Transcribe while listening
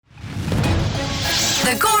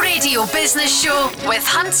The Go Radio Business Show with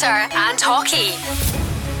Hunter and Haughey.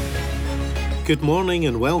 Good morning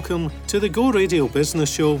and welcome to the Go Radio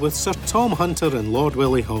Business Show with Sir Tom Hunter and Lord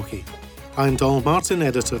Willie Haughey. I'm Donald Martin,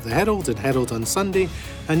 editor of the Herald and Herald on Sunday,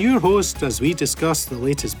 and your host as we discuss the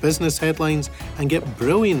latest business headlines and get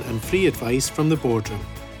brilliant and free advice from the boardroom.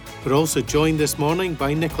 We're also joined this morning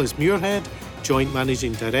by Nicholas Muirhead, Joint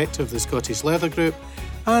Managing Director of the Scottish Leather Group,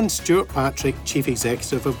 and Stuart Patrick, Chief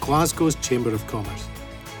Executive of Glasgow's Chamber of Commerce.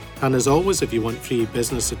 And as always, if you want free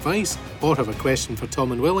business advice or have a question for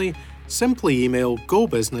Tom and Willie, simply email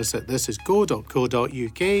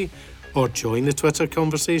gobusiness@thisisgo.co.uk or join the Twitter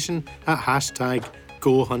conversation at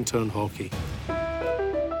 #GoHunterandHaughey.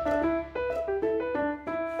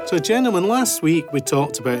 So gentlemen, last week we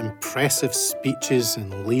talked about impressive speeches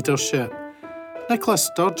and leadership. Nicola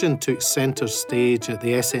Sturgeon took centre stage at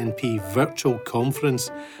the SNP virtual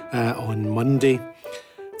conference on Monday.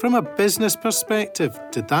 From a business perspective,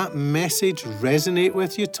 did that message resonate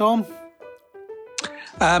with you, Tom?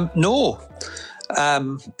 No,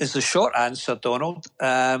 is the short answer, Donald.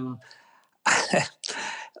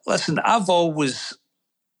 Listen, I've always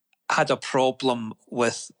had a problem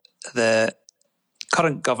with the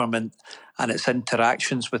current government and its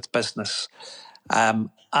interactions with business.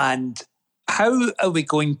 And how are we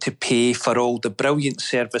going to pay for all the brilliant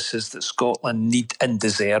services that Scotland need and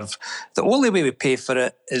deserve? The only way we pay for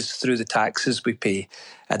it is through the taxes we pay.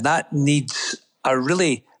 And that needs a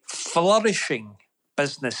really flourishing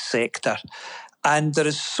business sector. And there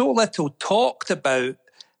is so little talked about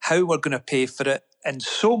how we're going to pay for it, and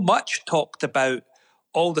so much talked about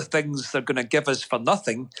all the things they're going to give us for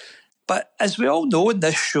nothing. But as we all know in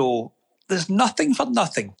this show, there's nothing for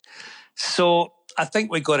nothing. So I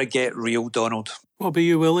think we've got to get real, Donald. What about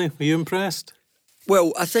you, Willie? Are you impressed?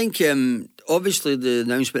 Well, I think obviously the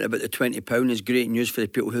announcement about the £20 is great news for the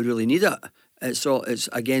people who really need it. It's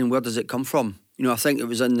again, where does it come from? You know, I think it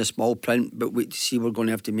was in the small print, but we see we're going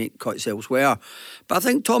to have to make cuts elsewhere. But I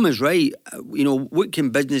think Tom is right. You know, what can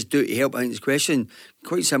business do to help? I think this question,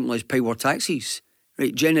 quite simply, is pay more taxes.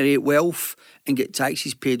 Right, generate wealth and get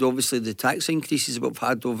taxes paid. Obviously, the tax increases we've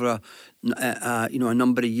had over a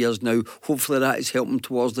number of years now. Hopefully, that is helping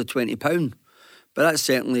towards the £20. But that's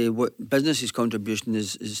certainly what business's contribution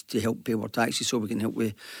is to help pay more taxes, so we can help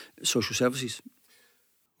with social services.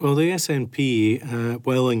 Well, the SNP,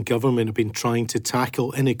 while in government, have been trying to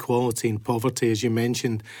tackle inequality and poverty. As you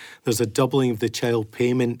mentioned, there's a doubling of the child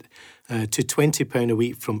payment to £20 a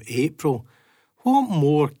week from April. What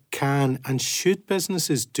more can and should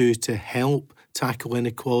businesses do to help tackle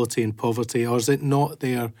inequality and poverty, or is it not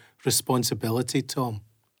their responsibility, Tom?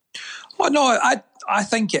 Well, no, I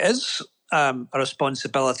think it is a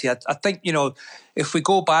responsibility. I think, you know, if we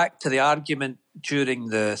go back to the argument during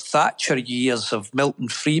the Thatcher years of Milton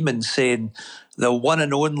Freeman saying the one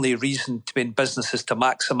and only reason to be in business is to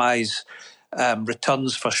maximise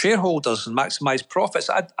returns for shareholders and maximise profits,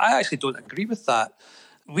 I actually don't agree with that.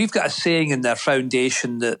 We've got a saying in their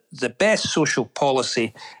foundation that the best social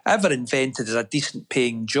policy ever invented is a decent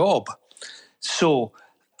paying job. So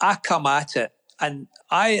I come at it and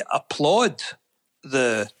I applaud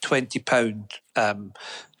the £20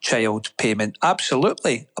 child payment.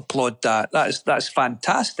 Absolutely applaud that. That's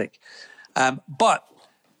fantastic. But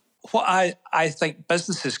what I think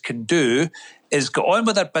businesses can do is go on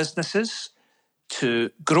with their businesses,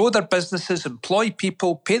 to grow their businesses, employ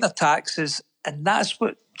people, pay their taxes, and that's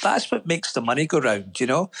what makes the money go round, you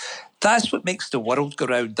know. That's what makes the world go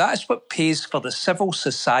round. That's what pays for the civil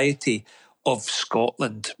society of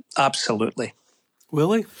Scotland. Absolutely.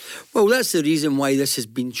 Willie? Well, that's the reason why this has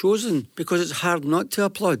been chosen, because it's hard not to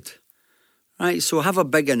applaud. Right, so have a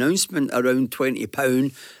big announcement around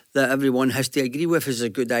 £20 that everyone has to agree with is a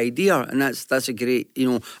good idea, and that's a great, you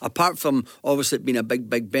know, apart from obviously it being a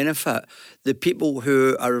big benefit, the people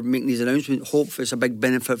who are making these announcements hope it's a big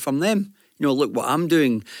benefit from them. You know, look what I'm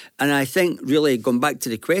doing. And I think really going back to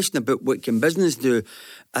the question about what can business do,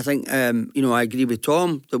 I think, I agree with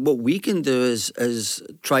Tom that what we can do is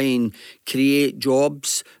try and create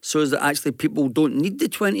jobs so that actually people don't need the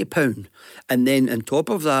 £20. And then on top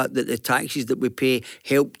of that the taxes that we pay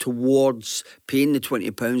help towards paying the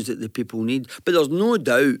 £20 that the people need. But there's no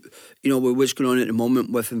doubt, you know, with what's going on at the moment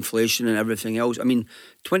with inflation and everything else, I mean,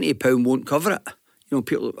 £20 won't cover it. You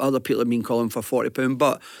know, other people have been calling for £40,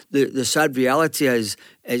 but the sad reality is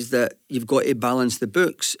that you've got to balance the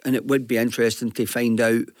books, and it would be interesting to find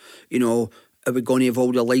out, you know, are we going to have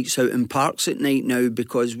all the lights out in parks at night now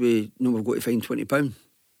because we've got to find £20?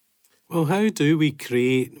 Well, how do we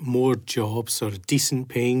create more jobs or decent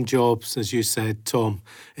paying jobs, as you said, Tom,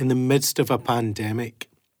 in the midst of a pandemic?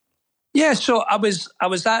 Yeah, so I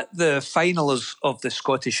was at the finals of the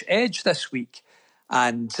Scottish Edge this week,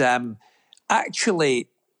 and actually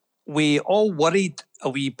we all worried a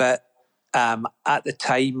wee bit at the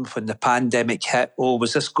time when the pandemic hit. Oh,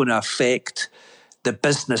 was this going to affect the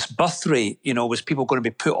business birth rate? Was people going to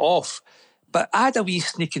be put off? But I had a wee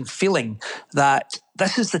sneaking feeling that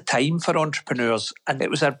this is the time for entrepreneurs, and it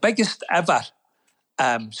was our biggest ever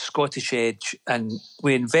Scottish Edge, and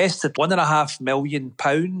we invested £1.5 million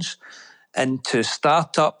into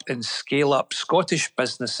start-up and scale-up Scottish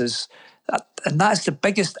businesses. And that's the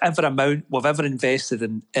biggest ever amount we've ever invested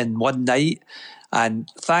in one night. And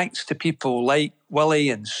thanks to people like Willie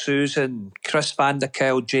and Susan, Chris van der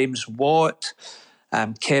Kuyl, James Watt,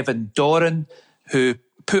 Kevin Doran, who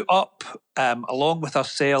put up, along with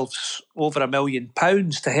ourselves, over £1 million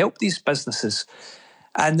to help these businesses.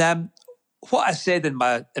 And what I said in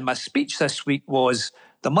my speech this week was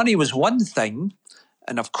the money was one thing,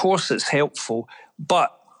 and of course it's helpful,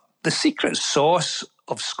 but the secret sauce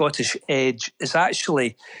of Scottish Edge is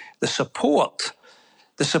actually the support.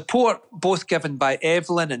 The support both given by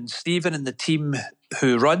Evelyn and Stephen and the team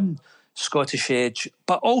who run Scottish Edge,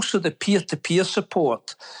 but also the peer-to-peer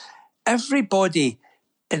support. Everybody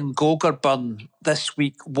in Gogarburn this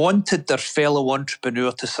week wanted their fellow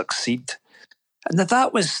entrepreneur to succeed. And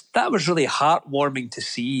that was really heartwarming to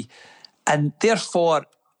see. And therefore,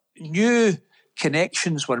 new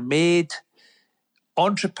connections were made,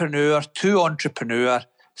 entrepreneur to entrepreneur,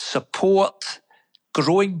 support,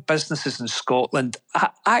 growing businesses in Scotland. I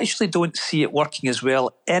actually don't see it working as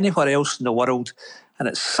well anywhere else in the world. And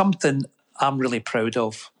it's something I'm really proud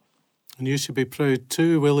of. And you should be proud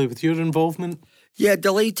too, Willie, with your involvement. Yeah,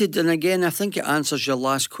 delighted. And again, I think it answers your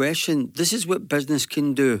last question. This is what business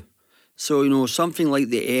can do. So, something like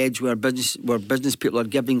the Edge where business people are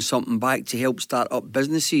giving something back to help start up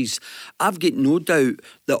businesses. I've got no doubt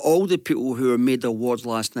that all the people who were made awards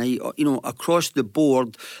last night, across the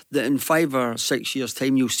board, that in 5 or 6 years'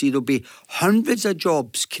 time you'll see there'll be hundreds of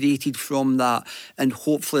jobs created from that, and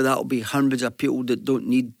hopefully that'll be hundreds of people that don't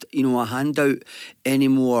need, a handout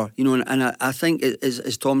anymore. And I think,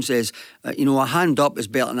 as Tom says, a hand up is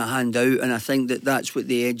better than a hand out, and I think that's what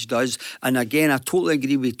the Edge does. And again, I totally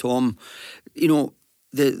agree with Tom.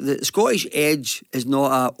 The Scottish Edge is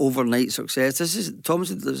not an overnight success. This is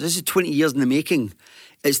 20 years in the making.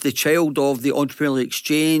 It's the child of the entrepreneurial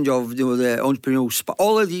exchange, of the entrepreneurial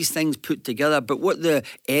all of these things put together. But what the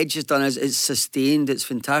Edge has done is it's sustained. It's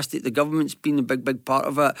fantastic. The government's been a big part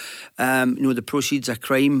of it. The proceeds of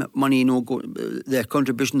crime money, the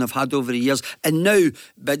contribution they've had over the years, and now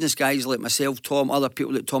business guys like myself, Tom, other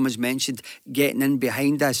people that Tom has mentioned, getting in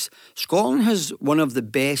behind us. Scotland has one of the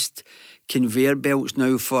best conveyor belts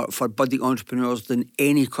now for budding entrepreneurs than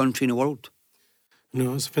any country in the world.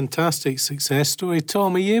 It's a fantastic success story.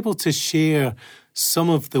 Tom, are you able to share some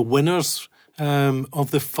of the winners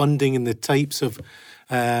of the funding and the types of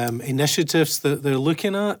initiatives that they're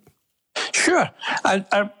looking at? Sure.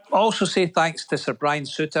 I also say thanks to Sir Brian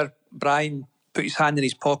Souter. Brian put his hand in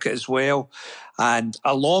his pocket as well. And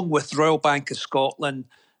along with Royal Bank of Scotland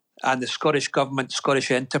and the Scottish Government,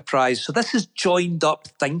 Scottish Enterprise. So this is joined up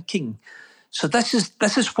thinking. So this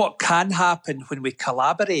is what can happen when we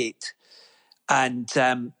collaborate. And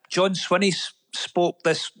John Swinney spoke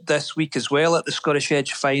this week as well at the Scottish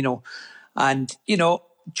Edge final. And,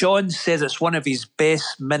 John says it's one of his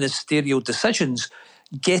best ministerial decisions,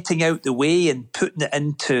 getting out the way and putting it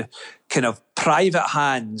into kind of private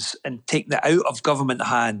hands and taking it out of government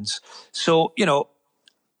hands. So,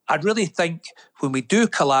 I really think when we do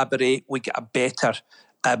collaborate, we get a better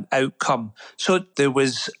outcome. So there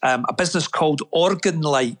was a business called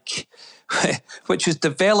Organ-like, which has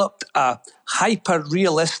developed a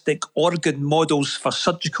hyper-realistic organ models for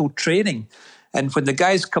surgical training. And when the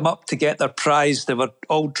guys come up to get their prize, they were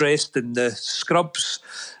all dressed in the scrubs.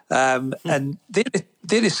 And they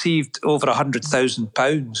received over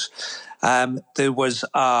 £100,000. There was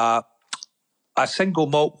a single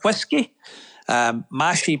malt whiskey,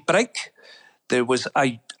 Mashy Brig. There was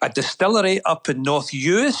a distillery up in North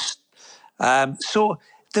Uist. So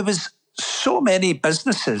there was so many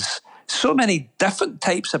businesses, so many different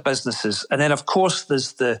types of businesses. And then, of course,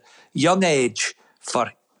 there's the Young Edge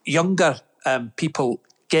for younger people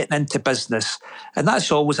getting into business. And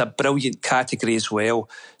that's always a brilliant category as well.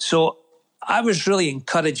 So I was really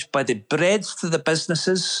encouraged by the breadth of the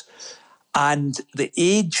businesses and the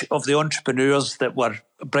age of the entrepreneurs that were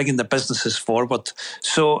bringing the businesses forward.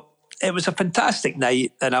 So it was a fantastic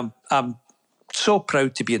night, and I'm so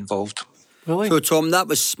proud to be involved. Really? So, Tom, that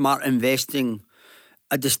was smart investing.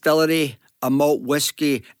 A distillery, a malt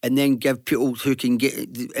whiskey and then give people who can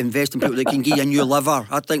invest in people that can give you a new liver.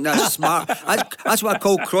 I think that's smart. That's what I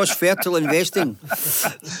call cross-fertile investing.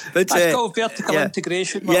 But, that's called vertical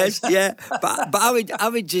integration. Yes, yeah. But I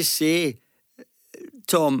would just say,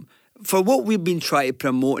 Tom, for what we've been trying to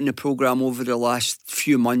promote in the programme over the last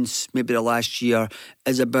few months, maybe the last year,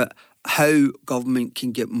 is about how government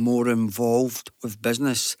can get more involved with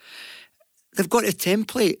business. They've got a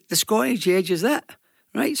template. The Scottish Edge is that,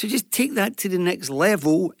 right? So just take that to the next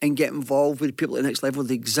level and get involved with people at the next level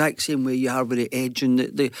the exact same way you are with the Edge, and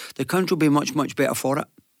the country will be much, much better for it.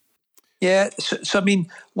 Yeah, so I mean,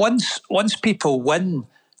 once people win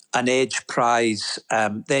an Edge prize,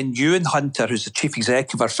 then Ewan Hunter, who's the chief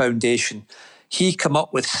executive of our foundation, he came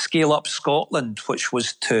up with Scale Up Scotland, which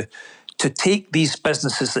was to take these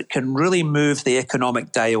businesses that can really move the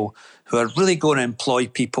economic dial, who are really going to employ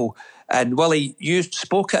people. And Willie, you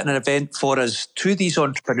spoke at an event for us to these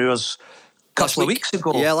entrepreneurs a couple of weeks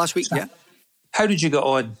ago. Yeah, last week, yeah. How did you get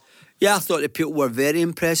on? Yeah, I thought the people were very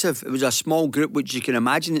impressive. It was a small group, which you can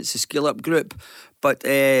imagine it's a scale-up group. But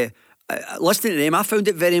listening to them, I found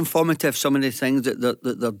it very informative, some of the things that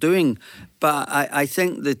they're doing. But I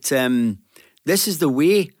think that this is the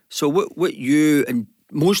way. So what you, and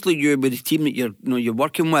mostly you with the team that you're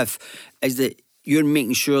working with, is that you're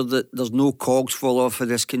making sure that there's no cogs fall off of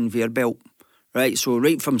this conveyor belt, right? So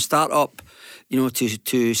right from start up,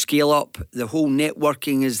 to scale up, the whole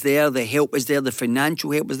networking is there, the help is there, the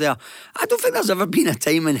financial help is there. I don't think there's ever been a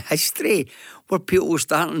time in history where people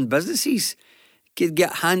starting businesses could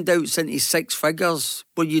get handouts into 6 figures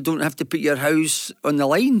where you don't have to put your house on the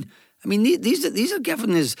line. I mean, these are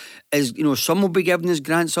given as some will be given as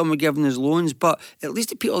grants, some will be given as loans, but at least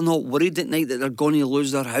the people are not worried at night that they're going to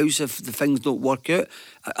lose their house if the things don't work out.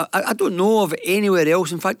 I don't know of anywhere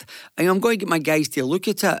else. In fact, I'm going to get my guys to look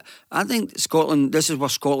at it. I think Scotland, this is where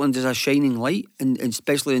Scotland is a shining light, and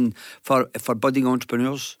especially for budding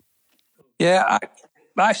entrepreneurs. Yeah, I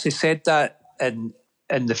actually said that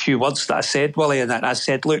in the few words that I said, Willie, and I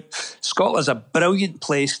said, look, Scotland's a brilliant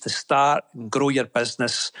place to start and grow your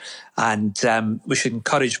business, and we should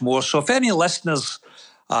encourage more. So if any listeners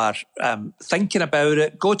are thinking about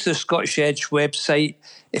it, go to the Scottish Edge website.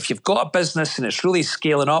 If you've got a business and it's really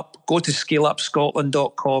scaling up, go to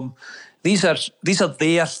scaleupscotland.com. These are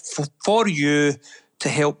there for you to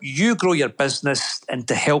help you grow your business and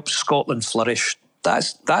to help Scotland flourish.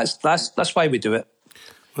 That's why we do it.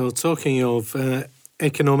 Well, talking of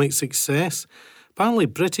economic success, apparently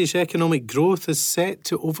British economic growth is set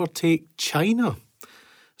to overtake China.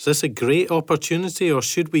 Is this a great opportunity, or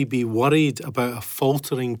should we be worried about a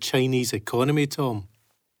faltering Chinese economy, Tom?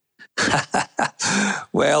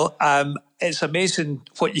 Well, it's amazing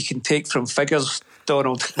what you can take from figures,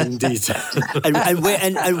 Donald. Indeed. and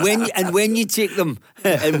when you take them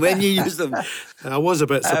and when you use them. I was a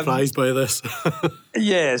bit surprised by this.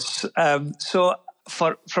 Yes. So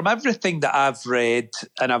from everything that I've read,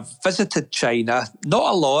 and I've visited China,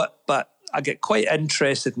 not a lot, but I get quite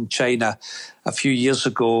interested in China a few years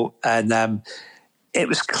ago, and it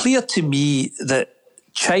was clear to me that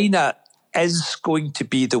China is going to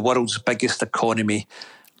be the world's biggest economy.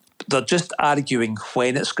 They're just arguing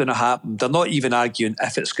when it's going to happen. They're not even arguing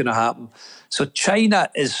if it's going to happen. So China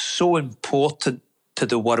is so important to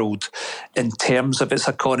the world in terms of its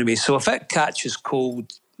economy. So if it catches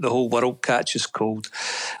cold, the whole world catches cold.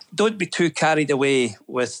 Don't be too carried away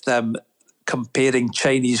with comparing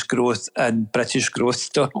Chinese growth and British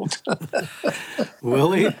growth, Donald.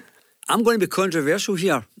 Willie? I'm going to be controversial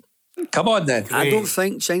here. Come on then. I don't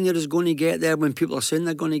think China is going to get there when people are saying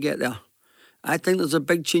they're going to get there. I think there's a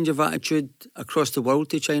big change of attitude across the world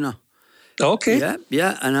to China. Okay.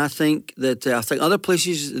 Yeah, and I think that other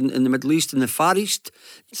places in the Middle East and the Far East,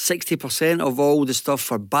 60% of all the stuff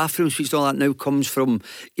for bathroom suites and all that now comes from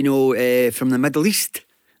the Middle East,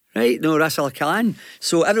 right? No, Ras Al Khaimah.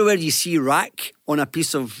 So everywhere you see rack on a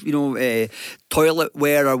piece of toilet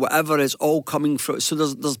wear or whatever, it's all coming from. So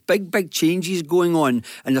there's big changes going on,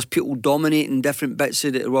 and there's people dominating different bits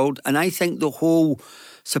of the world, and I think the whole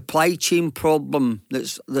supply chain problem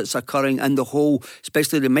that's occurring, and the whole,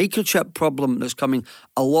 especially the microchip problem that's coming,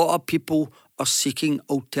 a lot of people are seeking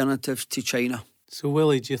alternatives to China. So,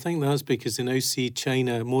 Willie, do you think that's because they now see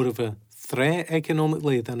China more of a threat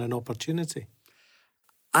economically than an opportunity?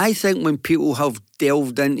 I think when people have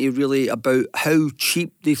delved into really about how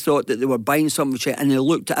cheap they thought that they were buying something, and they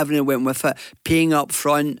looked at everything that went with it, paying up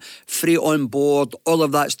front, freight on board, all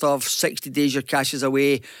of that stuff, 60 days your cash is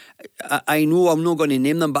away. I know, I'm not going to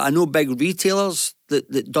name them, but I know big retailers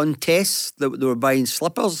that done tests, that they were buying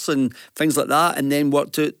slippers and things like that, and then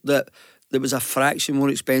worked out that that was a fraction more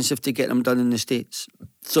expensive to get them done in the States.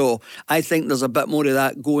 So I think there's a bit more of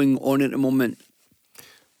that going on at the moment.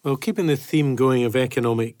 Well, keeping the theme going of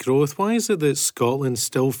economic growth, why is it that Scotland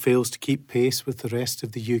still fails to keep pace with the rest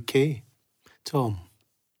of the UK? Tom?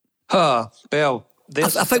 Well, I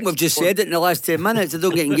think we've just said it in the last 10 minutes. They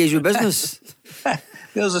don't get engaged with business.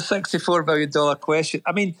 There's a $64 billion question.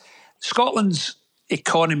 I mean, Scotland's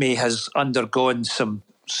economy has undergone some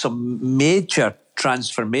major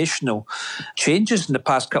transformational changes in the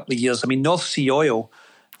past couple of years. I mean, North Sea oil,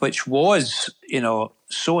 which was,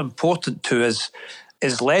 so important to us,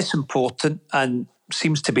 is less important and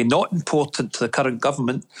seems to be not important to the current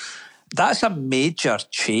government. That's a major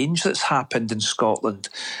change that's happened in Scotland.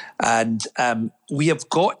 And we have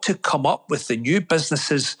got to come up with the new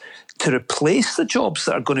businesses to replace the jobs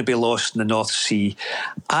that are going to be lost in the North Sea.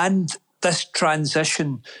 And this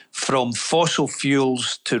transition from fossil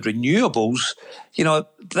fuels to renewables,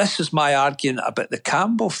 this is my argument about the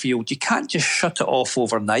Campbell field. You can't just shut it off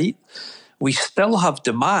overnight. We still have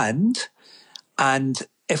demand. And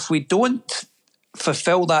if we don't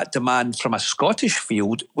fulfill that demand from a Scottish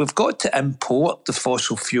field, we've got to import the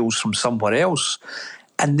fossil fuels from somewhere else.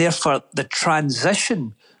 And therefore, the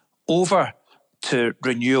transition over to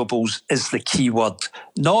renewables is the key word,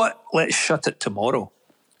 not let's shut it tomorrow.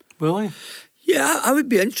 Willie? Yeah, I would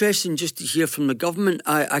be interested just to hear from the government.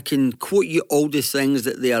 I can quote you all the things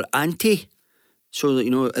that they are anti. So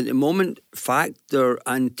that, at the moment, fact, they're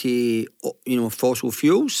anti, fossil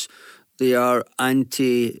fuels. They are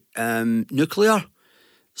anti-nuclear.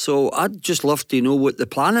 So I'd just love to know what the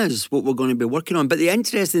plan is, what we're going to be working on. But the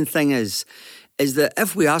interesting thing is that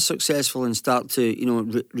if we are successful and start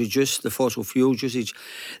to, reduce the fossil fuels usage,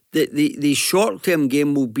 the short-term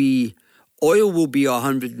game will be oil will be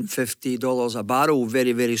 $150 a barrel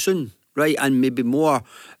very, very soon, right? And maybe more.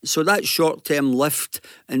 So that short-term lift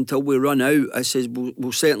until we run out, I says,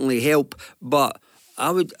 will certainly help. But I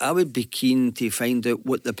would be keen to find out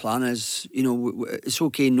what the plan is. It's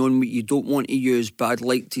okay knowing what you don't want to use, but I'd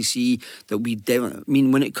like to see that we definitely. I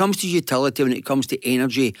mean, when it comes to utility, when it comes to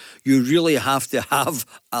energy, you really have to have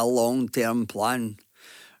a long-term plan,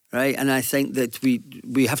 right? And I think that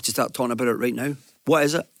we have to start talking about it right now. What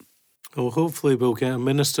is it? Well, hopefully we'll get a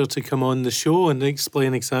minister to come on the show and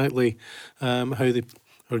explain exactly how they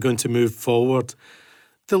are going to move forward.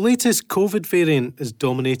 The latest COVID variant is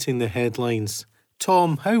dominating the headlines.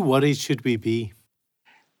 Tom, how worried should we be?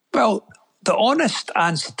 Well, the honest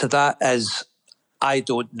answer to that is I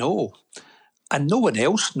don't know. And no one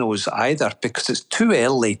else knows either, because it's too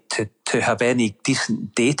early to have any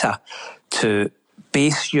decent data to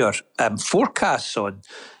base your forecasts on.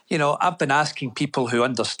 I've been asking people who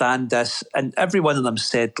understand this, and every one of them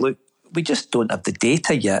said, look, we just don't have the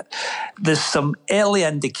data yet. There's some early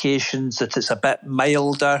indications that it's a bit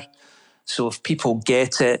milder. So if people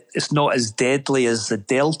get it, it's not as deadly as the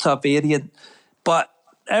Delta variant. But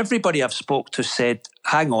everybody I've spoke to said,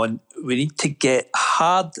 hang on, we need to get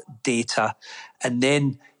hard data. And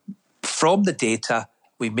then from the data,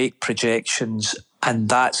 we make projections, and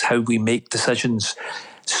that's how we make decisions.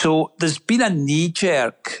 So there's been a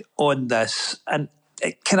knee-jerk on this, and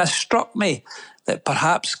it kind of struck me that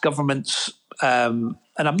perhaps governments, and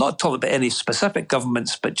I'm not talking about any specific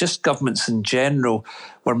governments, but just governments in general,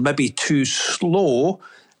 were maybe too slow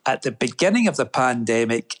at the beginning of the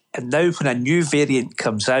pandemic, and now when a new variant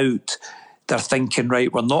comes out, they're thinking,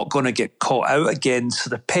 right, we're not going to get caught out again. So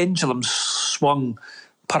the pendulum swung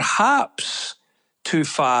perhaps too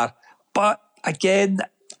far. But again,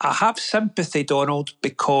 I have sympathy, Donald,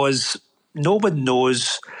 because no one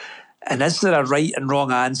knows. And is there a right and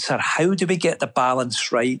wrong answer? How do we get the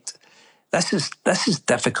balance right? This is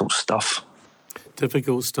difficult stuff.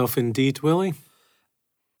 Difficult stuff indeed, Willie.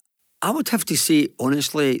 I would have to say,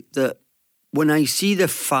 honestly, that when I see the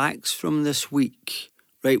facts from this week,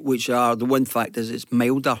 right, which are, the one fact is it's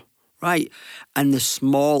milder, right, and the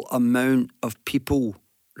small amount of people,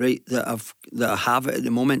 right, that have it at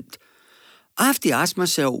the moment, I have to ask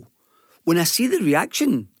myself, when I see the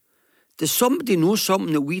reaction, does somebody know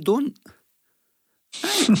something that we don't?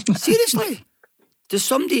 Seriously. Does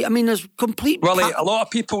somebody, there's complete... Well, a lot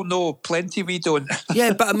of people know plenty we don't.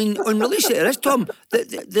 Yeah, but in relation to this, Tom,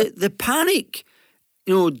 the panic,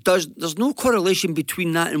 there's no correlation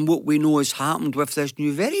between that and what we know has happened with this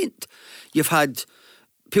new variant. You've had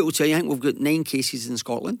people tell you, I think we've got 9 cases in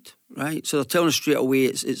Scotland, right? So they're telling us straight away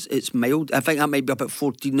it's mild. I think that might be up at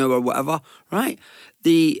 14 now or whatever, right?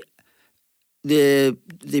 the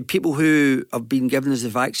people who have been given us the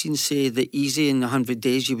vaccine say that easy in 100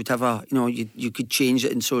 days you would have you could change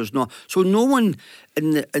it, and so it's not. So no one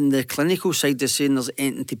in the clinical side is saying there's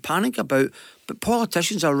anything to panic about, but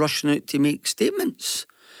politicians are rushing out to make statements,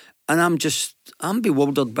 and I'm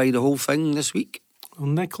bewildered by the whole thing this week. Well,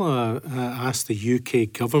 Nicola asked the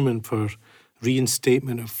UK government for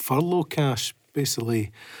reinstatement of furlough cash,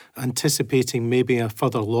 basically anticipating maybe a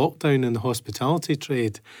further lockdown in the hospitality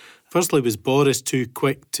trade. Firstly, was Boris too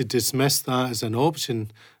quick to dismiss that as an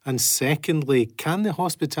option? And secondly, can the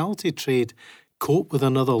hospitality trade cope with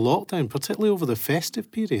another lockdown, particularly over the festive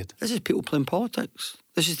period? This is people playing politics.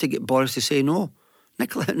 This is to get Boris to say no.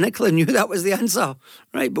 Nicola knew that was the answer,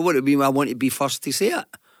 right? But what it would be, I want to be first to say it.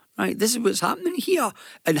 Right, this is what's happening here.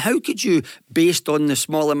 And how could you, based on the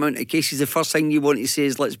small amount of cases, the first thing you want to say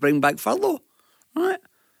is let's bring back furlough? Right?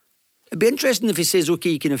 It'd be interesting if he says, OK,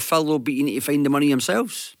 you can have furlough, but you need to find the money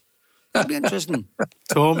yourselves. That'd be interesting.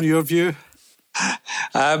 Tom, your view?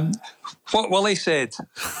 What Willie said.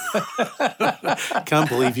 Can't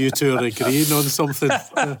believe you two are agreeing on something.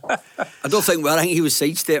 I don't think I think he was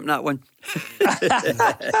sidestepping that one.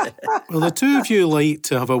 Well, the two of you like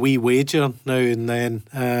to have a wee wager now and then.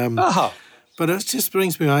 But it just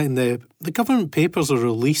brings me back, the government papers are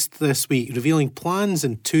released this week revealing plans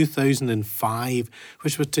in 2005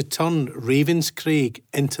 which were to turn Ravenscraig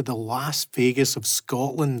into the Las Vegas of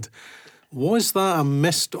Scotland. Was that a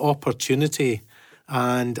missed opportunity?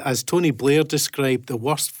 And as Tony Blair described, the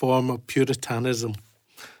worst form of puritanism,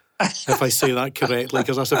 if I say that correctly,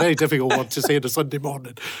 because that's a very difficult word to say on a Sunday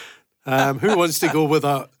morning. Who wants to go with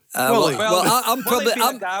that? I've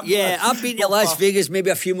been to Las Vegas maybe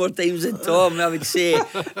a few more times than Tom, I would say.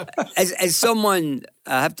 As someone,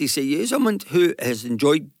 I have to say, someone who has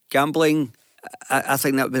enjoyed gambling, I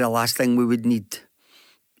think that would be the last thing we would need.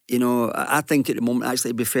 You know, I think at the moment,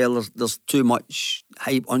 actually, to be fair, there's too much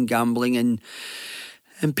hype on gambling, and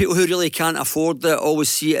people who really can't afford it always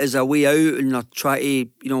see it as a way out, and they try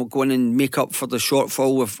to, go in and make up for the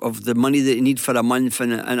shortfall of the money that they need for a month.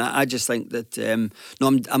 And I just think that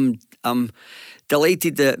I'm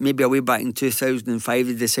delighted that maybe a way back in 2005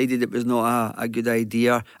 they decided it was not a good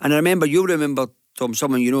idea. And I remember, you'll remember, Tom,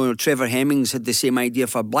 someone Trevor Hemmings had the same idea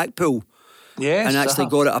for Blackpool. Yes, and actually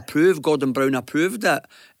got it approved. Gordon Brown approved it,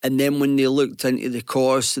 and then when they looked into the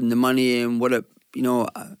costs and the money and what it,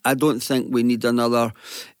 I don't think we need another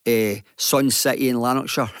Sun City in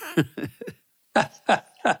Lanarkshire.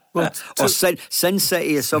 Or Sin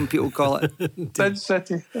City, as some people call it. Sin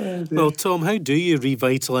City. Well, Tom, how do you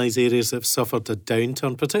revitalise areas that have suffered a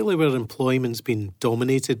downturn, particularly where employment's been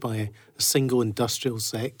dominated by a single industrial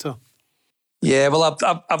sector? Yeah, well,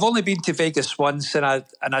 I've only been to Vegas once, and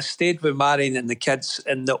I stayed with Marion and the kids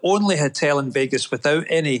in the only hotel in Vegas without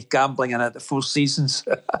any gambling in it, the Four Seasons.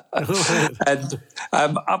 And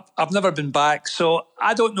I've never been back, so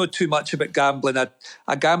I don't know too much about gambling.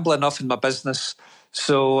 I gamble enough in my business.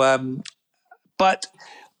 So, but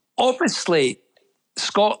obviously,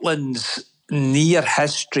 Scotland's near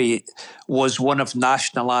history was one of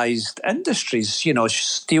nationalised industries,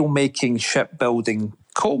 steel making, shipbuilding,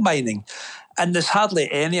 coal mining. And there's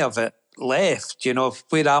hardly any of it left.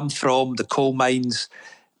 Where I'm from, the coal mines,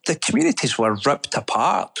 the communities were ripped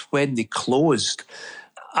apart when they closed.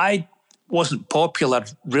 I wasn't popular,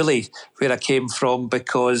 really, where I came from,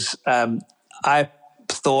 because I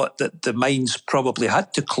thought that the mines probably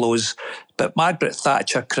had to close. But Margaret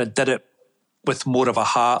Thatcher could have did it with more of a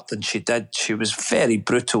heart than she did. She was very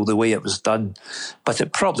brutal the way it was done, but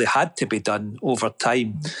it probably had to be done over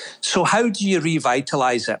time. So how do you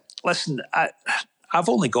revitalise it? Listen, I've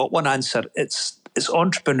only got one answer. It's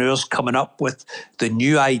entrepreneurs coming up with the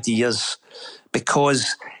new ideas,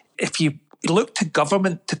 because if you look to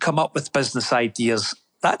government to come up with business ideas,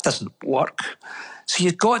 that doesn't work. So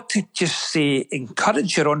you've got to just say,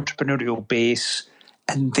 encourage your entrepreneurial base,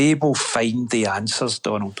 and they will find the answers,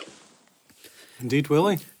 Donald. Indeed,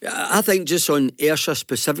 Willie. I think just on Ayrshire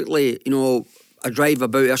specifically, I drive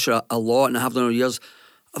about Ayrshire a lot, and I have done over years.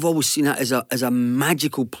 I've always seen it as a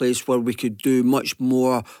magical place where we could do much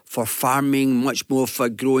more for farming, much more for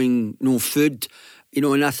growing food.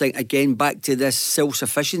 And I think, again, back to this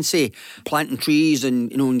self-sufficiency, planting trees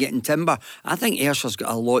and, and getting timber, I think Ayrshire's got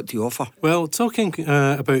a lot to offer. Well, talking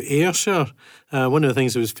about Ayrshire, one of the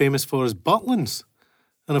things it was famous for is Butlins.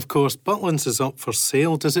 And of course, Butlins is up for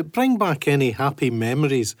sale. Does it bring back any happy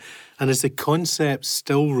memories? And is the concept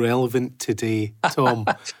still relevant today, Tom?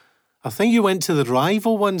 I think you went to the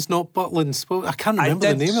rival ones, not Butlins. Well, I can't remember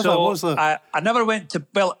the name of it. What was that? I never went to...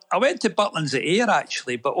 Well, I went to Butlins at Ayr,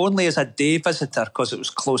 actually, but only as a day visitor because it was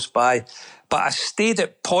close by. But I stayed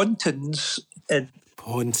at Pontins in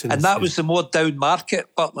Ponton. And that was the more down market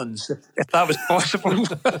Butlins, if that was possible.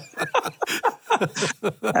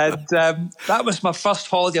 And that was my first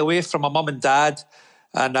holiday away from my mum and dad.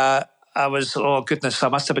 And I was, oh goodness, I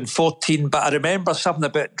must have been 14, but I remember something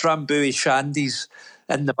about Drambuie shandies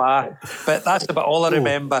in the bar. But that's about all I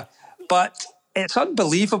remember. But it's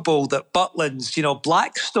unbelievable that Butlins,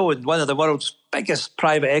 Blackstone, one of the world's biggest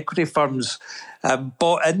private equity firms,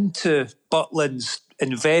 bought into Butlins,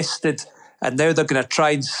 invested, and now they're going to try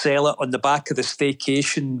and sell it on the back of the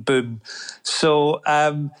staycation boom. So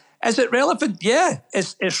is it relevant? Yeah,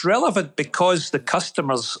 it's relevant because the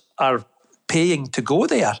customers are paying to go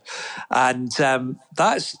there. And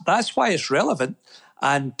that's why it's relevant.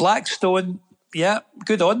 And Blackstone, yeah,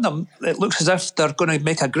 good on them. It looks as if they're going to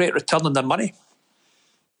make a great return on their money.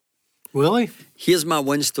 Willie? Here's my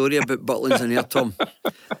one story about Butlins and Air, Tom.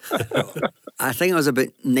 I think I was about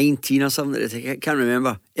 19 or something. I can't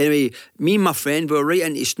remember. Anyway, me and my friend, we were right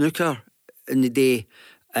into snooker in the day,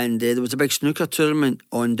 and there was a big snooker tournament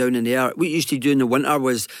on down in there. What we used to do in the winter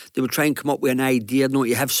was they would try and come up with an idea,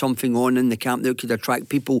 to have something on in the camp that could attract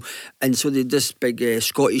people. And so they did this big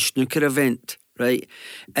Scottish snooker event, right?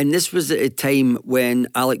 And this was at a time when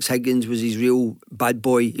Alex Higgins was his real bad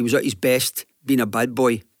boy. He was at his best being a bad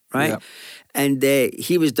boy, right? Yep. And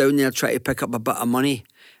he was down there trying to pick up a bit of money,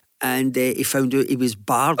 and he found out he was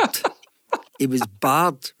barred. He was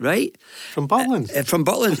barred, right? From Butlins? From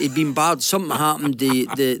Butlins. He'd been barred. Something happened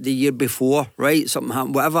the year before, right? Something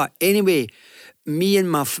happened, whatever. Anyway, me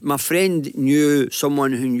and my friend knew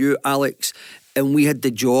someone who knew Alex, and we had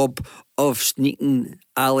the job of sneaking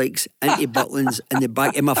Alex into Butlins in the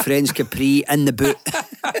back of my friend's Capri in the boot.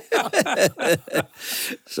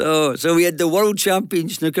 So we had the world champion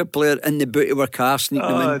snooker player in the boot of our car sneaking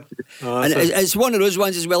him in. And it's one of those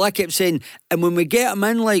ones as well. I kept saying, and when we get him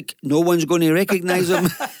in, no one's going to recognise him.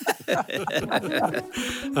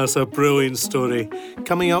 That's a brilliant story.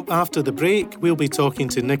 Coming up after the break, we'll be talking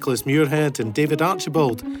to Nicholas Muirhead and David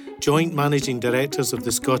Archibald, joint managing directors of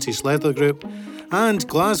the Scottish Leather Group, and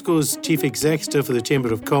Glasgow's chief executive of the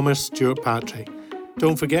Chamber of Commerce, Stuart Patrick.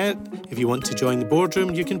 Don't forget, if you want to join the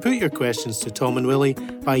boardroom, you can put your questions to Tom and Willie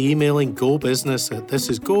by emailing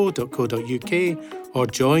gobusiness@thisisgo.co.uk or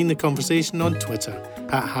join the conversation on Twitter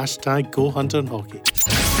at #GoHunterHockey.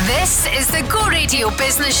 This is the Go Radio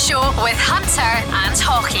Business Show with Hunter and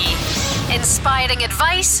Haughey. Inspiring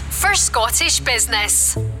advice for Scottish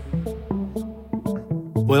business.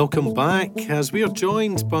 Welcome back, as we are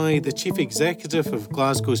joined by the Chief Executive of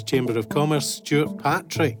Glasgow's Chamber of Commerce, Stuart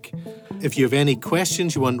Patrick. If you have any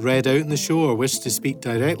questions you want read out in the show or wish to speak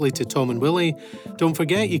directly to Tom and Willie, don't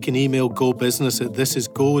forget you can email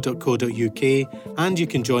gobusiness@thisisgo.co.uk, and you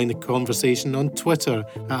can join the conversation on Twitter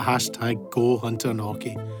at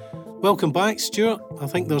 #GoHunterHockey. Welcome back, Stuart. I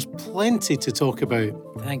think there's plenty to talk about.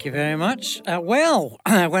 Thank you very much.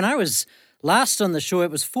 When I was last on the show, it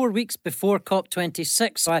was 4 weeks before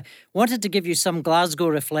COP26, so I wanted to give you some Glasgow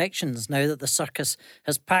reflections now that the circus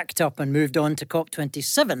has packed up and moved on to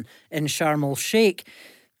COP27 in Sharm el-Sheikh.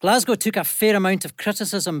 Glasgow took a fair amount of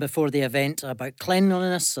criticism before the event about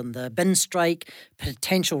cleanliness and the bin strike,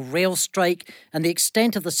 potential rail strike, and the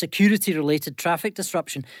extent of the security-related traffic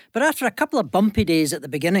disruption. But after a couple of bumpy days at the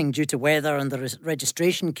beginning due to weather and the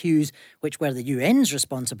registration queues, which were the UN's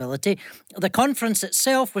responsibility, the conference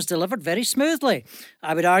itself was delivered very smoothly.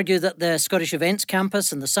 I would argue that the Scottish Events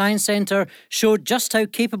Campus and the Science Centre showed just how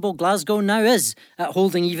capable Glasgow now is at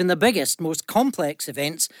holding even the biggest, most complex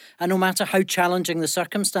events, and no matter how challenging the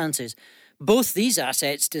circumstances. Both these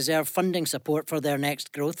assets deserve funding support for their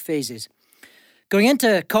next growth phases. Going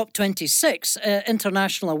into COP26,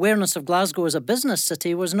 international awareness of Glasgow as a business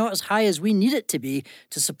city was not as high as we need it to be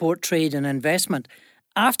to support trade and investment.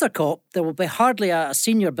 After COP, there will be hardly a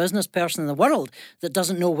senior business person in the world that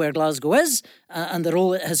doesn't know where Glasgow is and the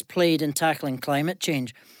role it has played in tackling climate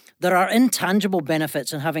change. There are intangible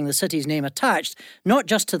benefits in having the city's name attached, not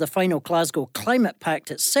just to the final Glasgow Climate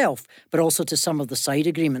Pact itself, but also to some of the side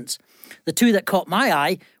agreements. The two that caught my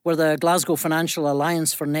eye were the Glasgow Financial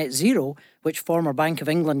Alliance for Net Zero, which former Bank of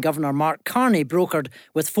England Governor Mark Carney brokered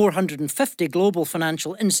with 450 global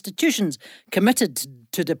financial institutions committed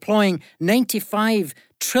to deploying £95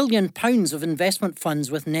 trillion of investment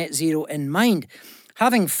funds with net zero in mind.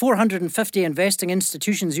 Having 450 investing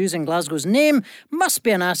institutions using Glasgow's name must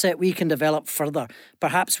be an asset we can develop further.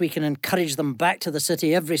 Perhaps we can encourage them back to the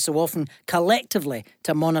city every so often collectively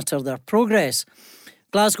to monitor their progress.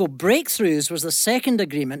 Glasgow Breakthroughs was the second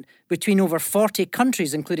agreement between over 40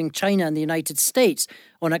 countries, including China and the United States,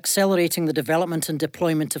 on accelerating the development and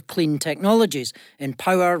deployment of clean technologies in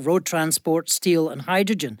power, road transport, steel and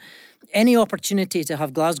hydrogen. Any opportunity to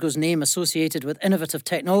have Glasgow's name associated with innovative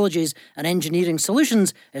technologies and engineering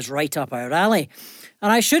solutions is right up our alley.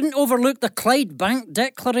 And I shouldn't overlook the Clyde Bank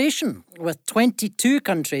Declaration, with 22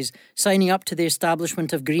 countries signing up to the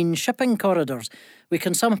establishment of green shipping corridors. We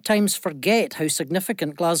can sometimes forget how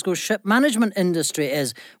significant Glasgow's ship management industry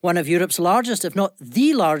is, one of Europe's largest, if not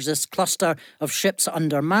the largest, cluster of ships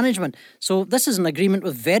under management. So this is an agreement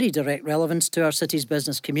with very direct relevance to our city's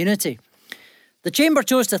business community. The Chamber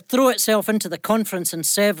chose to throw itself into the conference in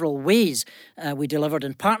several ways. We delivered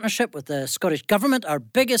in partnership with the Scottish Government our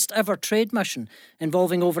biggest ever trade mission,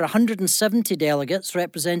 involving over 170 delegates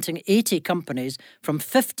representing 80 companies from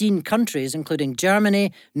 15 countries, including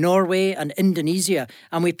Germany, Norway and Indonesia.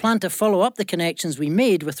 And we plan to follow up the connections we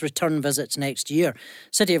made with return visits next year.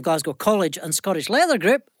 City of Glasgow College and Scottish Leather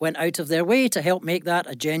Group went out of their way to help make that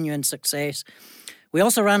a genuine success. We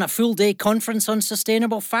also ran a full-day conference on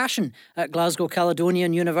sustainable fashion at Glasgow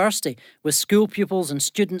Caledonian University with school pupils and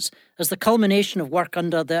students as the culmination of work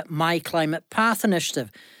under the My Climate Path initiative.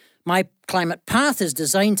 My Climate Path is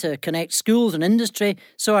designed to connect schools and industry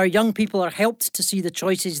so our young people are helped to see the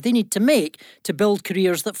choices they need to make to build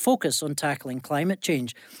careers that focus on tackling climate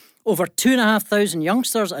change. Over 2,500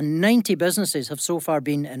 youngsters and 90 businesses have so far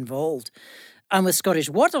been involved. And with Scottish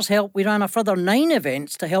Water's help, we ran a further 9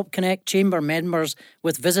 events to help connect Chamber members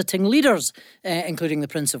with visiting leaders, including the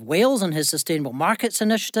Prince of Wales and his Sustainable Markets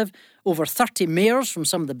Initiative, over 30 mayors from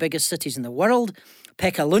some of the biggest cities in the world,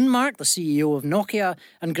 Pekka Lundmark, the CEO of Nokia,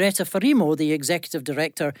 and Greta Farimo, the Executive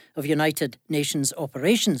Director of United Nations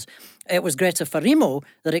Operations. It was Greta Farimo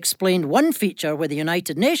that explained one feature where the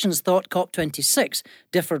United Nations thought COP26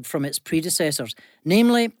 differed from its predecessors,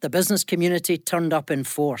 namely the business community turned up in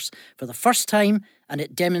force for the first time, and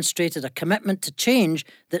it demonstrated a commitment to change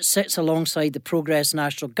that sits alongside the progress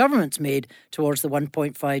national governments made towards the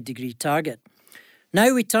 1.5 degree target.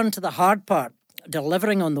 Now we turn to the hard part,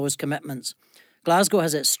 delivering on those commitments. Glasgow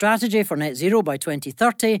has its strategy for net zero by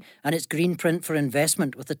 2030 and its green print for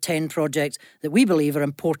investment with the 10 projects that we believe are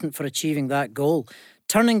important for achieving that goal.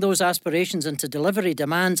 Turning those aspirations into delivery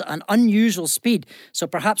demands an unusual speed, so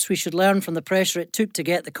perhaps we should learn from the pressure it took to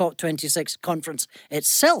get the COP26 conference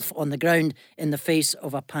itself on the ground in the face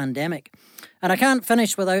of a pandemic. And I can't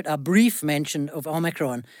finish without a brief mention of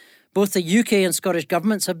Omicron. Both the UK and Scottish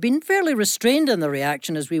governments have been fairly restrained in their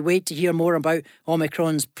reaction as we wait to hear more about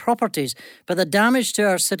Omicron's properties. But the damage to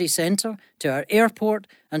our city centre, to our airport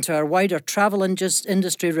and to our wider travel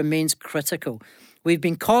industry remains critical. We've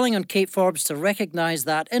been calling on Kate Forbes to recognise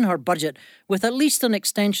that in her budget with at least an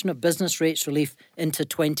extension of business rates relief into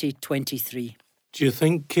 2023. Do you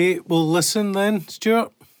think Kate will listen then,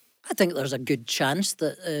 Stuart? I think there's a good chance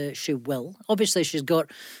that she will. Obviously, she's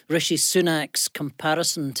got Rishi Sunak's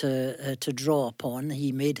comparison to draw upon.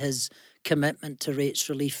 He made his commitment to rates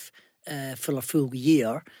relief for a full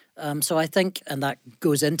year. So I think, and that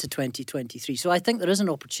goes into 2023. So I think there is an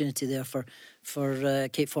opportunity there for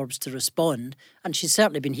Kate Forbes to respond. And she's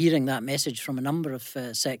certainly been hearing that message from a number of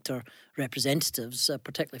sector representatives,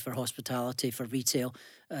 particularly for hospitality, for retail,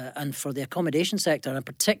 and for the accommodation sector, and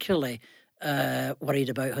particularly worried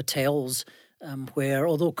about hotels, where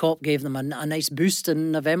although COP gave them a nice boost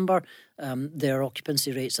in November, their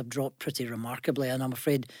occupancy rates have dropped pretty remarkably, and I'm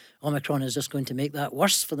afraid Omicron is just going to make that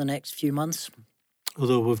worse for the next few months.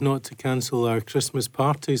 Although we've not to cancel our Christmas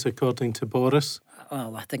parties, according to Boris.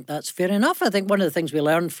 Well, I think that's fair enough. I think one of the things we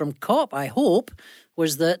learned from COP, I hope,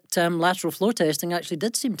 was that lateral flow testing actually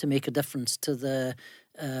did seem to make a difference to the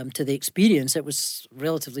experience. It was a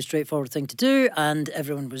relatively straightforward thing to do, and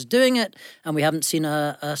everyone was doing it, and we haven't seen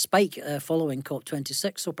a spike following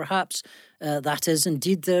COP26, so perhaps that is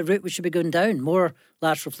indeed the route we should be going down. More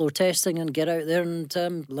lateral flow testing and get out there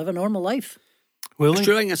and live a normal life. Willie?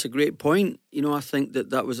 Sure, I think that's a great point. I think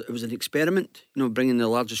that was an experiment, bringing the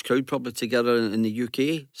largest crowd probably together in the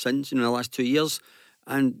UK since, the last 2 years,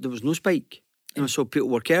 and there was no spike. So people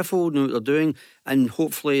were careful, know what they're doing, and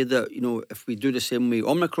hopefully that, if we do the same way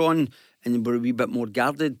Omicron and we're a wee bit more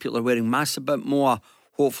guarded, people are wearing masks a bit more,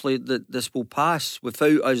 hopefully that this will pass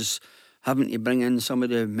without us having to bring in some of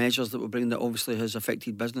the measures that we're bringing that obviously has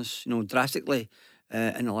affected business, drastically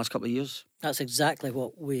in the last couple of years. That's exactly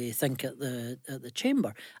what we think at the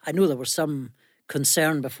Chamber. I know there was some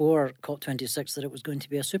concern before COP26 that it was going to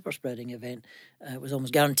be a super spreading event. It was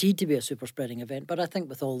almost guaranteed to be a super spreading event, but I think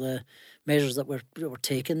with all the measures that were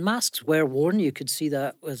taken, masks were worn, you could see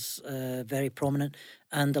that was very prominent,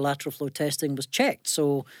 and the lateral flow testing was checked.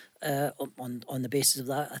 So on the basis of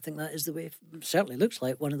that, I think that is the way, certainly looks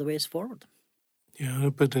like one of the ways forward. Yeah,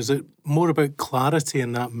 but is it more about clarity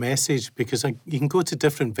in that message? Because you can go to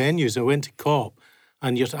different venues. I went to COP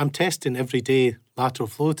and I'm testing every day lateral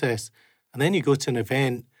flow tests, and then you go to an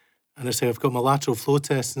event and I say, I've got my lateral flow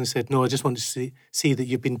test, and they said, no, I just want to see that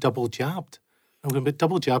you've been double jabbed. I'm going, but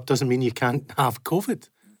double jab doesn't mean you can't have COVID.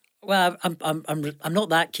 Well, I'm not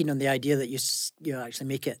that keen on the idea that you actually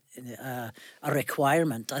make it a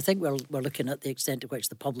requirement. I think we're looking at the extent to which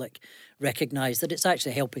the public recognise that it's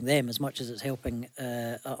actually helping them as much as it's helping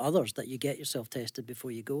others, that you get yourself tested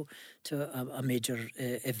before you go to a major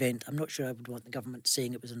event. I'm not sure I would want the government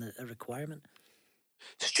saying it was a requirement.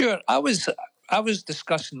 Stuart, I was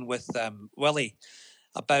discussing with Willie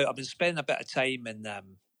about, I've been spending a bit of time in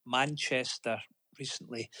Manchester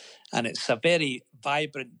recently, and it's a very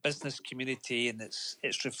vibrant business community, and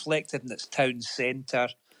it's reflected in its town centre.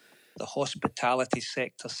 The hospitality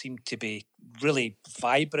sector seemed to be really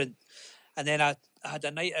vibrant. And then I had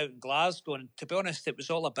a night out in Glasgow, and to be honest, it was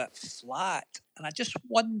all a bit flat. And I just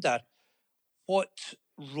wonder what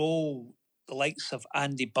role the likes of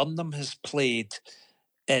Andy Burnham has played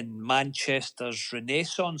in Manchester's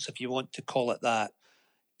renaissance, if you want to call it that.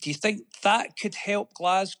 Do you think that could help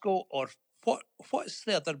Glasgow, or what's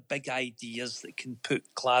the other big ideas that can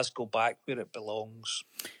put Glasgow back where it belongs?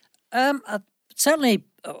 Certainly,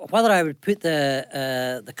 whether I would put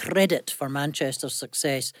the credit for Manchester's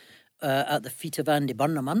success at the feet of Andy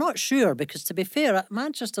Burnham, I'm not sure, because to be fair,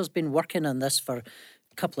 Manchester's been working on this for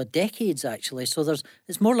a couple of decades actually. So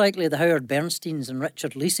it's more likely the Howard Bernsteins and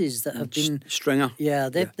Richard Leases that have been Stringer. Yeah,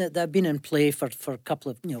 they've been in play for a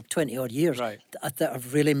couple of 20 odd years, right, that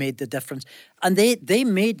have really made the difference. And they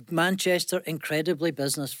made Manchester incredibly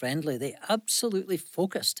business friendly. They absolutely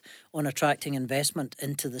focused on attracting investment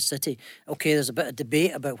into the city. Okay, there's a bit of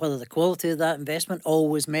debate about whether the quality of that investment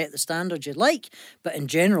always met the standards you'd like, but in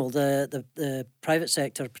general, the private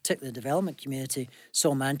sector, particularly the development community,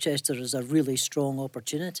 saw Manchester as a really strong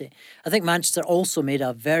opportunity. I think Manchester also made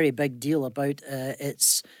a very big deal about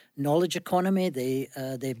its knowledge economy.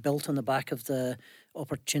 They built on the back of the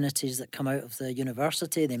opportunities that come out of the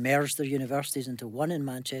university. They merged their universities into one in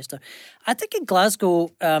Manchester. I think in Glasgow,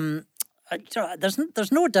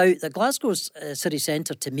 there's no doubt that Glasgow's city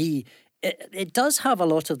centre, to me, it does have a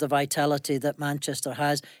lot of the vitality that Manchester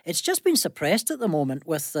has. It's just been suppressed at the moment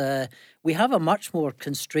with we have a much more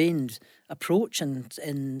constrained approach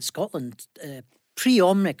in Scotland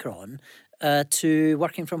pre-Omicron to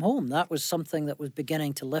working from home. That was something that was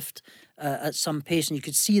beginning to lift at some pace, and you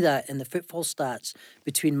could see that in the footfall stats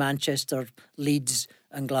between Manchester, Leeds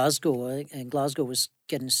and Glasgow. And Glasgow was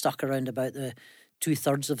getting stuck around about the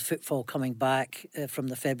 2/3 of the footfall coming back from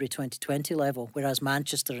the February 2020 level, whereas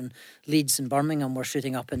Manchester and Leeds and Birmingham were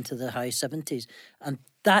shooting up into the high 70s. And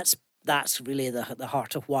that's really the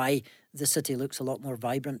heart of why the city looks a lot more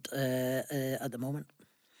vibrant at the moment.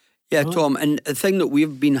 Yeah, Tom, and the thing that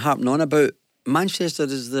we've been harping on about, Manchester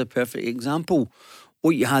is the perfect example.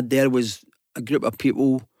 What you had there was a group of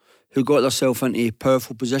people who got themselves into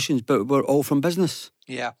powerful positions, but were all from business.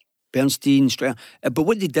 Yeah. Bernstein, Stringer. But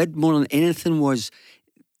what they did more than anything was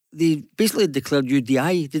they basically declared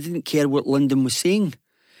UDI. They didn't care what London was saying.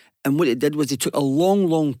 And what they did was they took a long,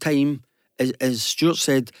 long time, as Stuart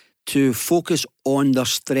said, to focus on their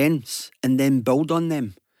strengths and then build on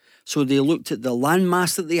them. So they looked at the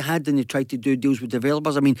landmass that they had and they tried to do deals with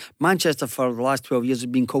developers. I mean, Manchester for the last 12 years has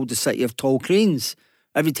been called the city of tall cranes.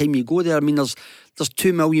 Every time you go there, I mean, there's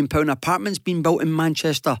 £2 million apartments being built in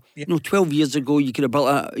Manchester. Yeah. 12 years ago, you could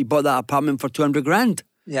have you bought that apartment for 200 grand.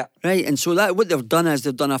 Yeah. Right. And so that what they've done is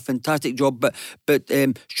they've done a fantastic job. But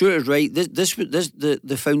Stuart is right.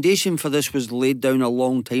 The foundation for this was laid down a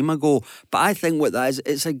long time ago. But I think what that is,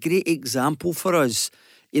 it's a great example for us.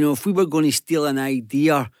 If we were going to steal an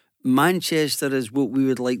idea, Manchester is what we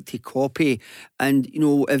would like to copy. And I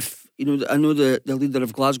know the leader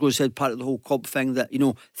of Glasgow said part of the whole COP thing that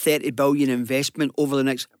 30 billion investment over the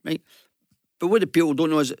next, right? But what the people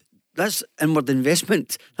don't know is that's inward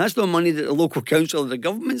investment. That's not money that the local council or the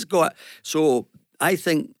government's got. So I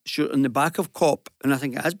think, sure, on the back of COP, and I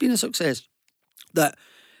think it has been a success, that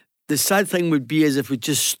the sad thing would be is if we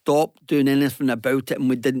just stopped doing anything about it and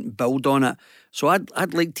we didn't build on it. So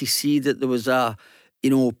I'd like to see that there was a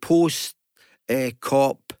post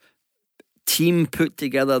COP team put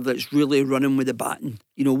together that's really running with the baton.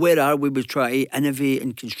 Where are we? We try to innovate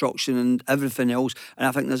in construction and everything else, and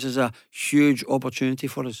I think this is a huge opportunity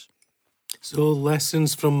for us. So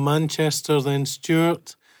lessons from Manchester then,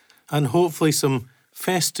 Stuart, and hopefully some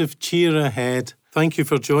festive cheer ahead. Thank you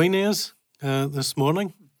for joining us this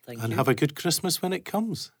morning. Thank and you. Have a good Christmas when it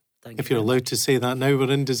comes. Thank if you. You're allowed to say that now,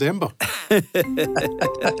 we're in December.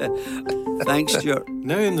 Thanks, Stuart.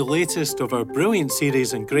 Now in the latest of our brilliant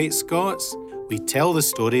series in Great Scots, we tell the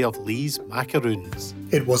story of Lee's macaroons.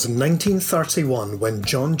 It was in 1931 when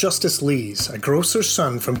John Justice Lees, a grocer's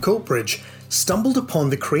son from Coatbridge, stumbled upon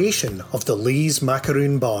the creation of the Lees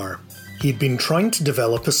Macaroon Bar. He'd been trying to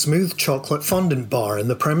develop a smooth chocolate fondant bar in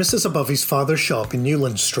the premises above his father's shop in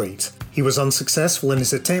Newland Street. He was unsuccessful in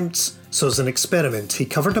his attempts, so as an experiment he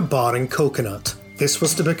covered a bar in coconut. This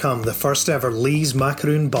was to become the first ever Lees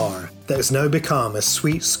Macaroon Bar that has now become a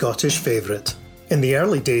sweet Scottish favourite. In the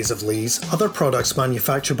early days of Lees, other products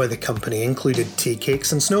manufactured by the company included tea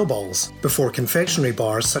cakes and snowballs, before confectionery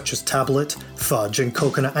bars such as tablet, fudge and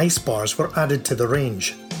coconut ice bars were added to the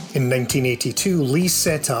range. In 1982, Lees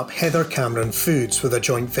set up Heather Cameron Foods with a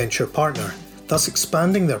joint venture partner, thus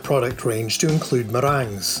expanding their product range to include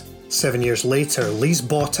meringues. 7 years later, Lees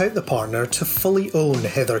bought out the partner to fully own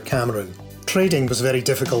Heather Cameron. Trading was very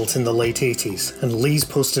difficult in the late 80s, and Lees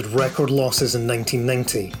posted record losses in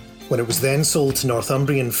 1990. When it was then sold to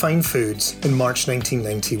Northumbrian Fine Foods in March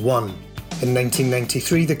 1991. In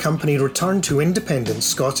 1993, the company returned to independent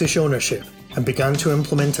Scottish ownership and began to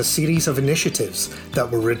implement a series of initiatives that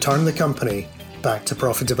will return the company back to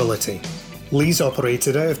profitability. Lees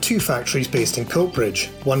operated out of two factories based in Coatbridge,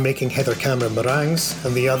 one making Heather Cameron meringues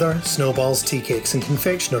and the other snowballs, tea cakes and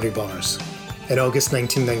confectionery bars. In August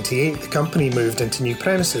 1998, the company moved into new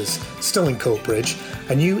premises, still in Coatbridge,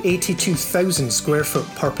 a new 82,000 square foot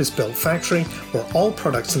purpose-built factory where all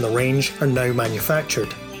products in the range are now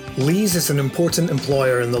manufactured. Lees is an important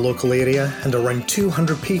employer in the local area and around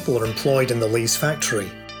 200 people are employed in the Lees factory.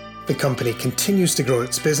 The company continues to grow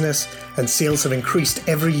its business and sales have increased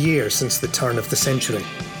every year since the turn of the century.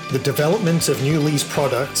 The development of new Lees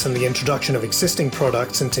products and the introduction of existing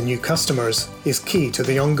products into new customers is key to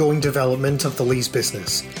the ongoing development of the Lees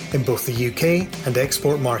business in both the UK and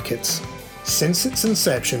export markets. Since its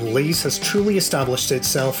inception, Lees has truly established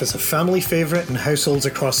itself as a family favourite in households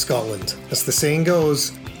across Scotland. As the saying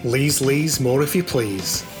goes, Lees, more if you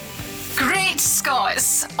please. Great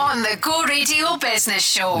Scots on the Go Radio Business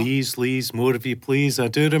Show. Lees, more if you please. I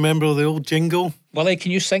do remember the old jingle. Willie,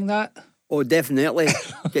 can you sing that? Oh, definitely.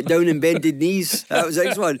 Get down on bended knees. That was the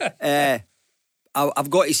next one. I've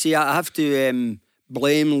got to say, I have to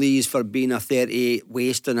blame Lees for being a 38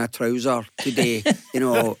 waist and a trouser today. You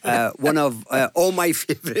know, one of all my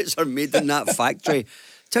favourites are made in that factory.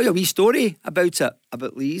 Tell you a wee story about it,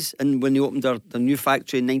 about Lees, and when they opened their new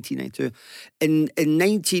factory in 1992. In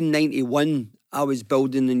 1991, I was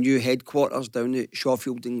building the new headquarters down at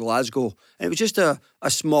Shawfield in Glasgow. And it was just a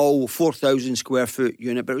small 4,000 square foot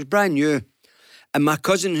unit, but it was brand new. And my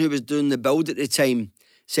cousin who was doing the build at the time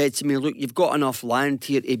said to me, look, you've got enough land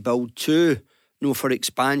here to build two, for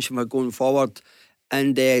expansion for going forward.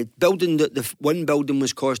 And building the one building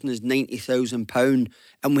was costing us £90,000,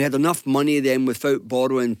 and we had enough money then without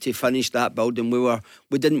borrowing to finish that building.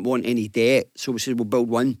 We didn't want any debt, so we said we'll build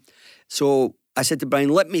one. So I said to Brian,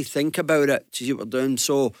 let me think about it to see what we're doing.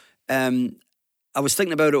 So I was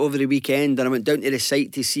thinking about it over the weekend, and I went down to the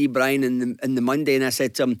site to see Brian in the Monday, and I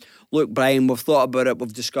said to him, look, Brian, we've thought about it,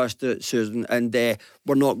 we've discussed it, Susan, and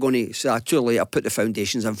we're not going to, so too late, I put the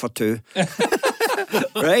foundations in for two.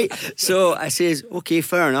 Right? So I says, okay,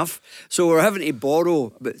 fair enough. So we're having to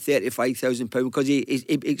borrow about £35,000 because he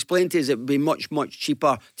explained to us it would be much, much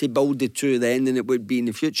cheaper to build the two then than it would be in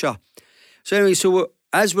the future. So anyway,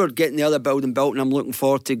 as we're getting the other building built, and I'm looking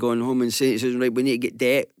forward to going home and saying, right, we need to get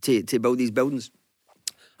debt to build these buildings.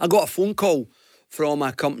 I got a phone call from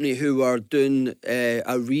a company who were doing a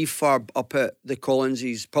refurb up at the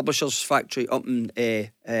Collins's Publishers Factory up in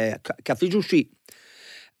Cathedral Street.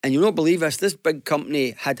 And you'll not believe this big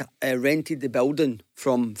company had rented the building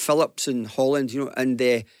from Phillips in Holland, and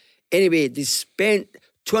anyway, they spent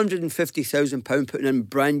 £250,000 putting in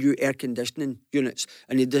brand new air conditioning units,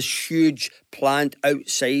 and they had this huge plant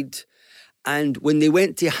outside. And when they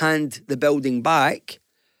went to hand the building back,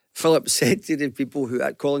 Phillips said to the people who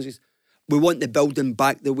at Collins, we want the building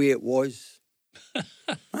back the way it was.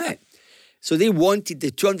 Right. So they wanted the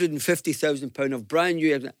 £250,000 of brand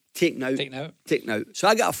new taken out. So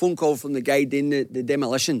I got a phone call from the guy doing the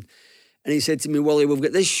demolition, and he said to me, Willie, we've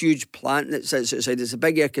got this huge plant that sits outside. It's a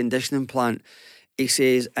big air conditioning plant. He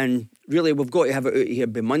says, and really, we've got to have it out of here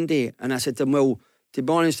by Monday. And I said to him, well, to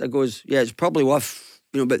be honest, I goes, yeah, it's probably worth,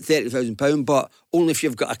 about £30,000, but only if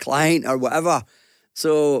you've got a client or whatever.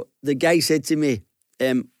 So the guy said to me,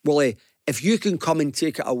 Willie, if you can come and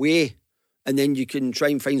take it away and then you can try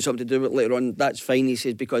and find something to do with it later on, that's fine, he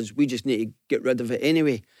says, because we just need to get rid of it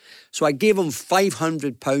anyway. So I gave him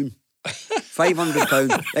 £500. £500.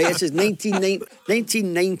 Right, this is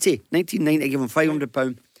 1990. I gave him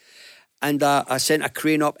 £500. and I sent a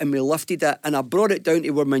crane up and we lifted it, and I brought it down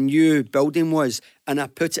to where my new building was, and I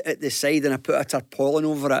put it at the side and I put a tarpaulin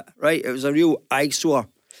over it, right? It was a real eyesore.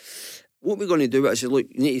 What we're going to do, I said, look,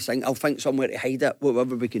 you need to think, I'll think somewhere to hide it,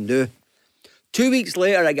 whatever we can do. 2 weeks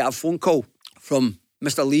later, I get a phone call from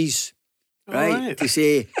Mr. Lees, right, to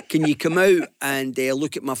say, can you come out and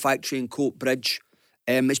look at my factory in Coat Bridge?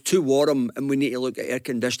 It's too warm and we need to look at air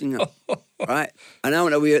conditioning it, right? And I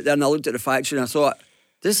went away out there and I looked at the factory and I thought,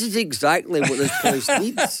 this is exactly what this place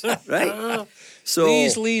needs, right? So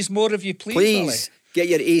Lees, more of you, please. Please, get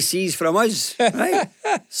your ACs from us, right?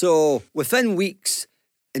 So within weeks,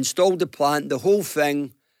 installed the plant, the whole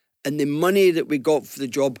thing, and the money that we got for the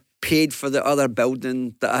job paid for the other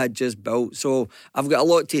building that I had just built. So I've got a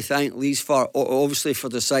lot to thank Lees for, obviously for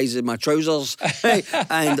the size of my trousers, right?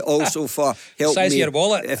 And also for helping size me of your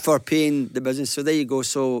wallet. For paying the business. So there you go.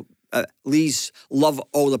 So Lees, love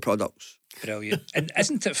all the products. Brilliant. And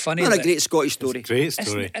isn't it funny? Not a great Scottish story. Great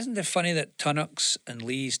story. Isn't it funny that Tunnock's and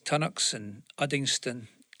Uddingston,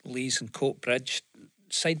 Lees and Coat Bridge,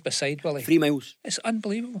 side by side, Willie? 3 miles. It's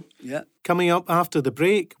unbelievable. Yeah. Coming up after the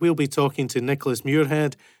break, we'll be talking to Nicholas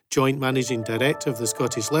Muirhead, Joint Managing Director of the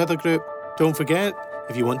Scottish Leather Group. Don't forget,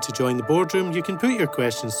 if you want to join the boardroom, you can put your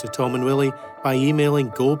questions to Tom and Willie by emailing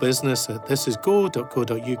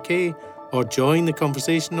gobusiness@thisisgo.co.uk or join the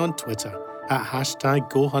conversation on Twitter at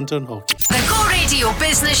 #GoHunterandHockey. The Go Radio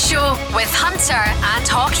Business Show with Hunter and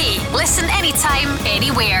Haughey. Listen anytime,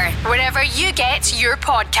 anywhere, wherever you get your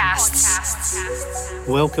podcasts.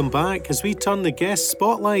 Welcome back as we turn the guest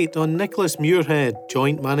spotlight on Nicholas Muirhead,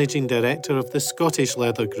 Joint Managing Director of the Scottish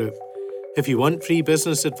Leather Group. If you want free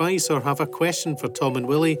business advice or have a question for Tom and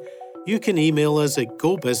Willie, you can email us at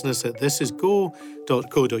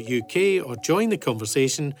gobusiness@thisisgo.co.uk or join the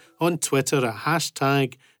conversation on Twitter at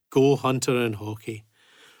 #GoHunterandHockey.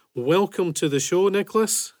 Welcome to the show,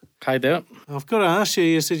 Nicholas. Hi there. I've got to ask you,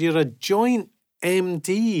 you said you're a joint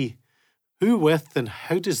MD. Who with and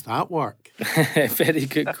how does that work? Very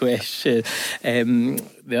good question.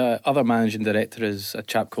 The other managing director is a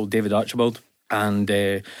chap called David Archibald, and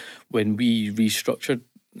when we restructured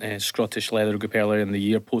Scottish Leather Group earlier in the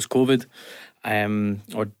year post-COVID,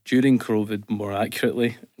 or during COVID more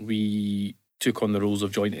accurately, we took on the roles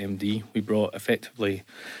of joint MD. We brought effectively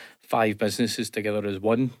 5 businesses together as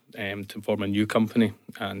one to form a new company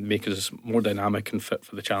and make us more dynamic and fit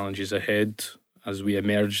for the challenges ahead as we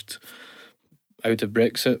emerged out of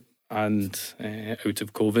Brexit and out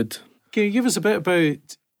of COVID. Can you give us a bit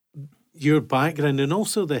about your background and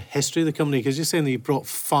also the history of the company? Because you're saying that you brought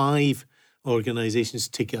 5 organisations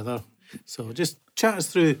together. So just chat us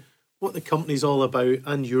through what the company's all about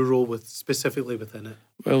and your role specifically within it.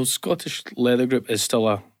 Well, Scottish Leather Group is still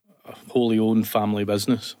a wholly owned family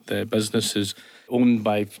business. The business is owned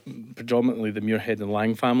by predominantly the Muirhead and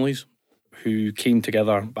Lang families, who came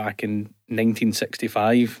together back in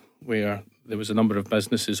 1965, where there was a number of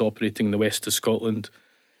businesses operating in the west of Scotland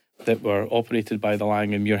that were operated by the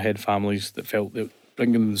Lang and Muirhead families that felt that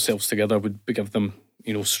bringing themselves together would give them,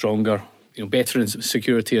 stronger, better in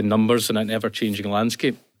security and numbers in an ever-changing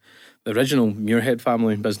landscape. The original Muirhead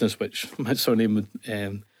family business, which my surname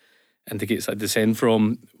indicates I descend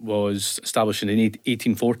from, was established in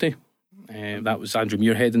 1840. That was Andrew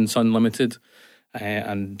Muirhead and Son Limited,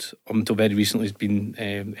 and until very recently has been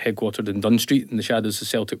headquartered in Dunn Street in the shadows of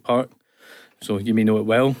Celtic Park. So you may know it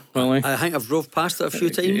well, Willie. I think I've drove past it a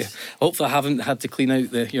few times. Yeah. Hopefully I haven't had to clean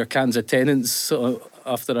out your cans of tenants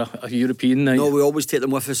after a European night. No, we always take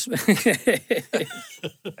them with us.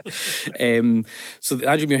 So the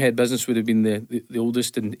Andrew Muirhead business would have been the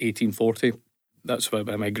oldest in 1840. That's by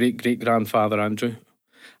my great-great-grandfather Andrew.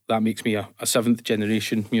 That makes me a 7th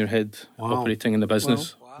generation Muirhead operating in the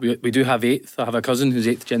business. Wow. We do have 8th. I have a cousin who's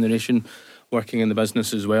 8th generation working in the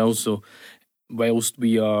business as well. So whilst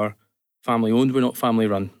we are family owned, we're not family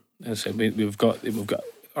run. As I said, we've got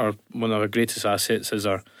one of our greatest assets is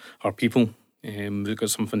our people. We've got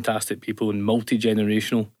some fantastic people and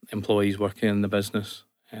multi-generational employees working in the business.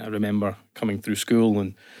 I remember coming through school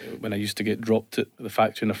and when I used to get dropped at the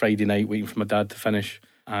factory on a Friday night waiting for my dad to finish,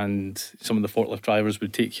 and some of the forklift drivers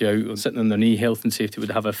would take you out and sitting on their knee. Health and safety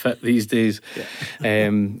would have a fit these days. Yeah.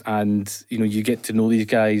 And you get to know these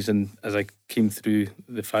guys, and as I came through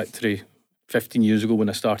the factory 15 years ago when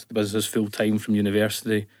I started the business full time from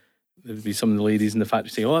university, there would be some of the ladies in the factory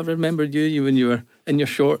saying, "Oh, I remembered you when you were in your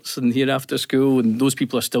shorts and here after school," and those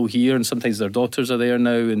people are still here, and sometimes their daughters are there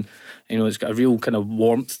now, and it's got a real kind of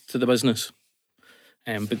warmth to the business.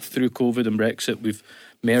 But through COVID and Brexit, we've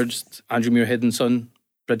merged Andrew Muirhead and Son,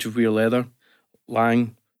 Bridge of Weir Leather,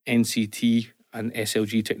 Lang, NCT and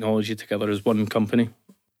SLG Technology together as one company.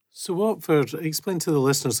 So explain to the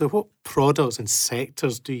listeners, so what products and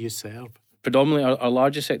sectors do you serve? Predominantly, our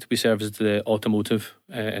largest sector we serve is the automotive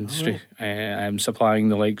industry. I'm supplying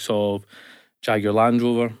the likes of Jaguar Land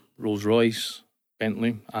Rover, Rolls-Royce,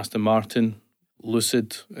 Bentley, Aston Martin,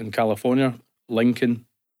 Lucid in California, Lincoln,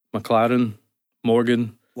 McLaren,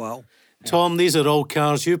 Morgan. Wow. Tom, these are all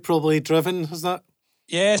cars you've probably driven, is that?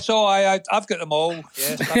 Yeah, so I've got them all.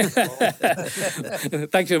 Yes, I've got them all.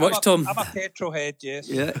 Thank you very much, Tom. I'm a petrol head, yes.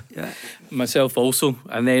 Yeah. Myself also,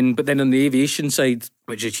 but then on the aviation side,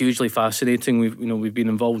 which is hugely fascinating, we've been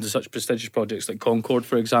involved in such prestigious projects like Concorde,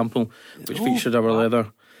 for example, which featured our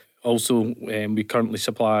leather. Also, we currently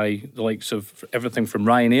supply the likes of everything from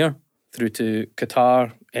Ryanair through to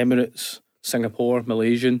Qatar, Emirates, Singapore,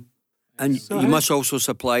 Malaysian. And you must also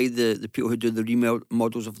supply the people who do the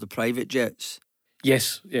remodels of the private jets.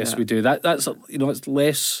 Yes, we do. That's it's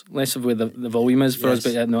less of where the volume is for us,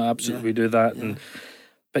 but absolutely we do that. Yeah.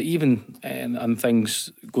 But even and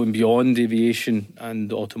things going beyond aviation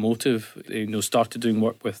and automotive, started doing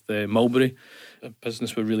work with Mulberry, a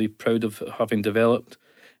business we're really proud of having developed.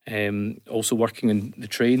 Also working in the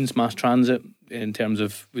trains, mass transit, in terms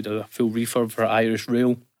of we did a full refurb for Irish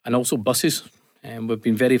Rail, and also buses. We've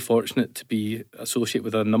been very fortunate to be associated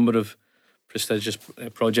with a number of prestigious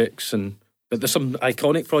projects, but there's some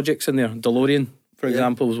iconic projects in there. DeLorean, for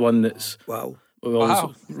example, was one that's wow.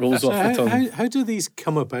 Rolls off the tongue. How do these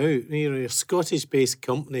come about? You're a Scottish-based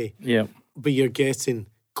company, but you're getting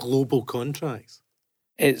global contracts.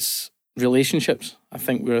 It's relationships. I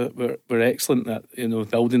think we're excellent at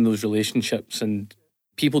building those relationships, and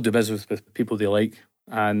people do business with people they like.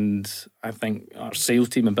 And I think our sales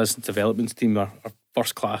team and business development team are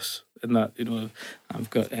first class in that. I've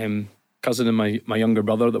got cousin and my younger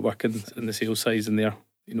brother that work in the sales side, and they're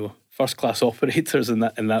first class operators in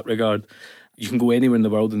that regard. You can go anywhere in the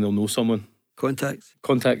world and they'll know someone.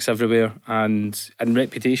 Contacts everywhere, and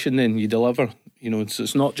reputation. Then you deliver. So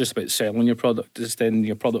it's not just about selling your product; it's then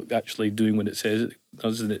your product actually doing what it says it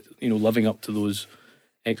does, and living up to those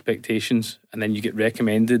expectations. And then you get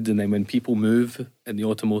recommended, and then when people move in the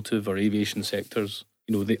automotive or aviation sectors,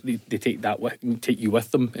 they take you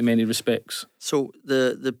with them in many respects. So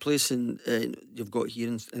the place you've got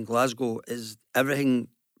here in Glasgow, is everything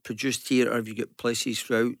produced here, or have you got places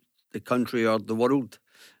throughout the country or the world?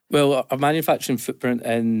 Well, our manufacturing footprint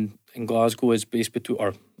in Glasgow is based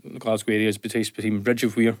the Glasgow area is based between Bridge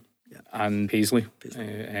of Weir and Paisley.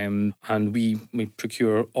 And we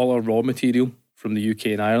procure all our raw material from the UK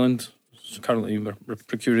and Ireland. So currently we're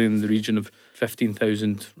procuring in the region of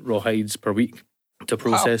 15,000 raw hides per week to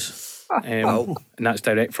process. Wow. And that's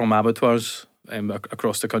direct from abattoirs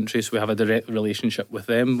across the country. So we have a direct relationship with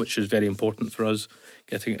them, which is very important for us,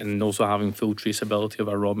 and also having full traceability of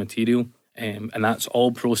our raw material. And that's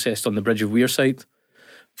all processed on the Bridge of Weir site,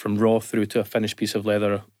 from raw through to a finished piece of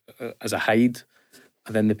leather as a hide.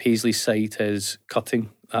 And then the Paisley site is cutting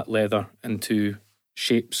that leather into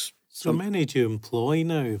shapes. So many do you employ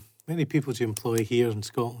now? Many people do you employ here in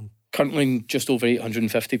Scotland? Currently just over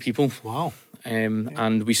 850 people. Wow.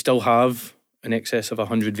 And we still have in excess of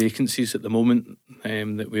 100 vacancies at the moment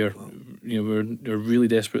that we're really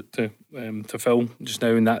desperate to fill just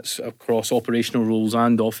now, and that's across operational roles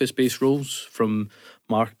and office-based roles, from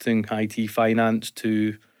marketing, IT, finance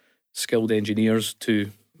to skilled engineers to...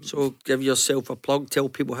 So give yourself a plug, tell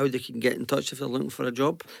people how they can get in touch if they're looking for a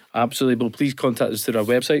job. Absolutely. Well, please contact us through our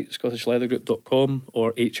website, scottishleathergroup.com,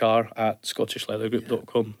 or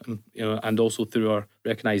hr@scottishleathergroup.com, and also through our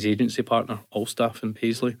recognised agency partner, Allstaff in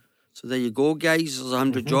Paisley. So there you go, guys. There's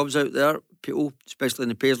 100 jobs out there, people, especially in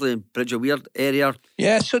the Paisley and Bridge of Weir area.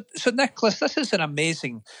 Yeah, so Nicholas, this is an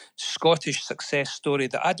amazing Scottish success story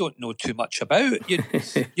that I don't know too much about.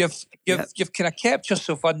 You've kind of kept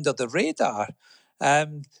yourself under the radar.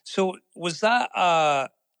 So was that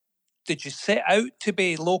did you set out to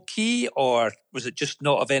be low key, or was it just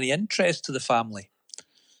not of any interest to the family?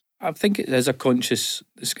 I think it's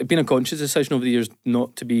been a conscious decision over the years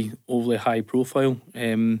not to be overly high profile.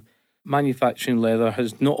 Manufacturing leather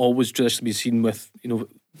has not always traditionally been seen with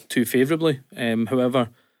too favourably. However,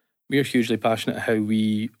 we are hugely passionate how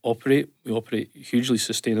we operate. We operate hugely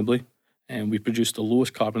sustainably, and we produce the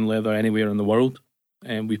lowest carbon leather anywhere in the world.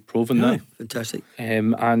 And we've proven that. Fantastic.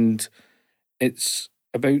 And it's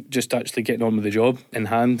about just actually getting on with the job in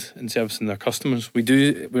hand and servicing their customers.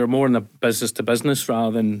 We're more in a business to business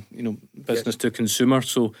rather than business to consumer.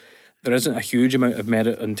 So there isn't a huge amount of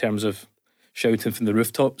merit in terms of shouting from the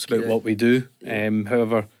rooftops about what we do.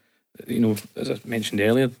 However, as I mentioned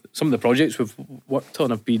earlier, some of the projects we've worked on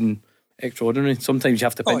have been extraordinary. Sometimes you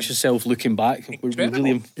have to pinch yourself looking back. We're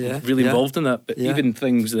really involved in that. But even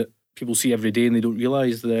things that people see every day and they don't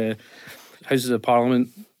realise. The Houses of Parliament,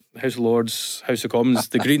 House of Lords, House of Commons,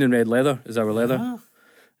 the green and red leather is our leather.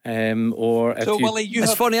 Or if So, you, Willie, you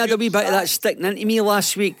It's have, funny, I had a wee you've bit of that sat- sticking into me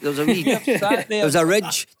last week. There was a wee, you've sat there was a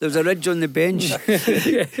ridge. There was a ridge on the bench.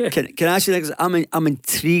 Can I ask you next? I'm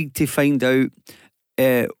intrigued to find out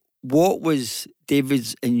what was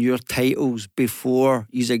David's and your titles before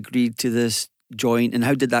you agreed to this joint, and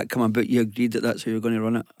how did that come about? You agreed that that's how you're going to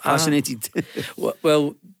run it. Fascinated.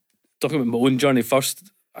 well, talking about my own journey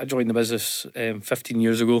first, I joined the business 15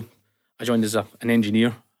 years ago. I joined as an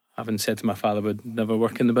engineer, having said to my father I would never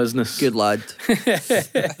work in the business. Good lad.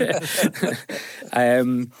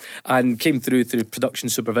 And came through production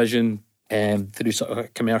supervision, through sort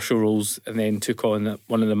of commercial roles, and then took on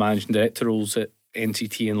one of the managing director roles at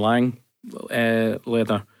NCT and Lang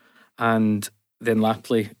Leather, and then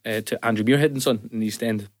latterly to Andrew Muirhead and Son in the East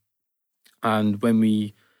End. And when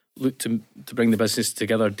we looked to bring the business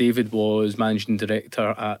together, David was managing director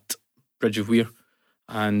at Bridge of Weir,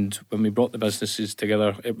 and when we brought the businesses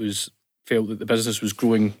together, it was felt that the business was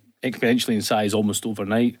growing exponentially in size almost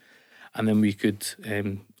overnight, and then we could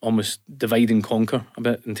almost divide and conquer a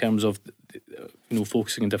bit in terms of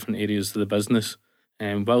focusing in different areas of the business,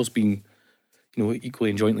 whilst being equally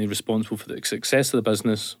and jointly responsible for the success of the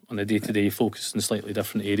business on a day-to-day, focused in slightly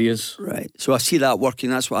different areas. Right. So I see that working.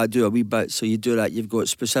 That's what I do a wee bit. So you do that. You've got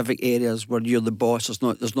specific areas where you're the boss.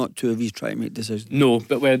 There's not two of you trying to make decisions. No,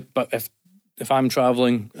 but if I'm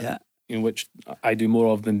travelling, Yeah. Which I do more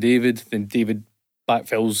of than David, then David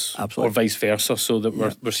backfills. Absolutely. Or vice versa, so that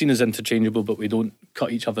we're seen as interchangeable, but we don't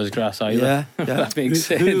cut each other's grass either. Yeah. That makes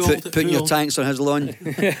Who- sense. Putting your tanks on his lawn.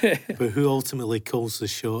 But who ultimately calls the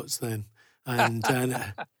shots then? And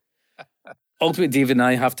Ultimately, David and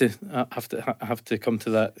I have to come to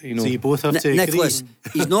that. so you both have to agree. Nicholas,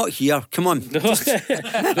 he's not here. Come on. You're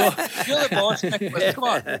the boss, Nicholas. Come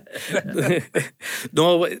on.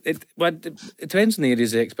 No, it depends on the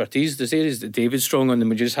areas of expertise. There's areas that David's strong on,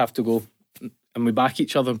 and we just have to go and we back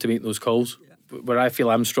each other to make those calls. Where I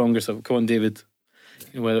feel I'm stronger, so come on, David.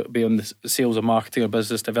 Whether it be on the sales or marketing or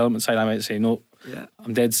business development side, I might say no. Yeah.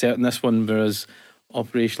 I'm dead set on this one. Whereas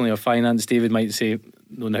operationally or finance, David might say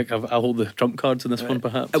no, Nick, I'll hold the trump cards on this one,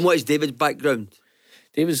 perhaps. And what is David's background?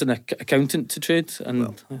 David's an accountant to trade,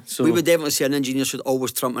 and so We would definitely say an engineer should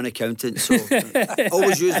always trump an accountant. So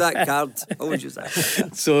always use that card. Always use that.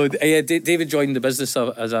 So David joined the business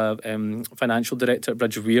as a financial director at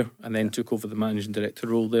Bridge of Weir, and then took over the managing director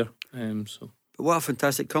role there. But what a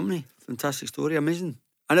fantastic company. Fantastic story. Amazing.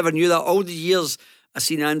 I never knew that. All the years I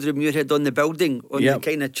seen Andrew Muirhead on the building, on the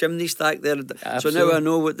kind of chimney stack there. Absolutely. So now I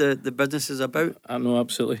know what the business is about. I know,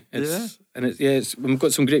 absolutely. We've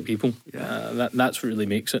got some great people. Yeah. That's what really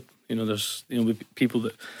makes it. There's people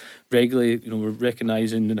that regularly, we're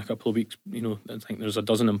recognising in a couple of weeks. I think there's a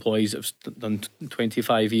dozen employees that have done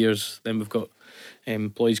 25 years. Then we've got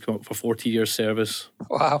employees come up for 40 years service.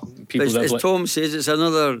 Wow. People But that as Tom says, it's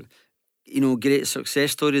another great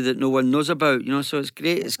success story that no one knows about. So it's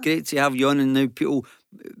great. It's great to have you on, and now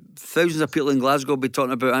thousands of people in Glasgow will be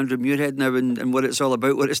talking about Andrew Muirhead now and what it's all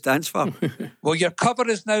about, what it stands for. Well, your cover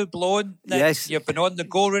is now blown, Nick. Yes. You've been on the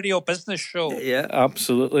Go Radio Business Show. Yeah.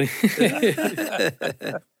 Absolutely.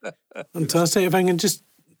 Fantastic. If I can just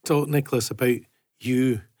talk, Nicholas, about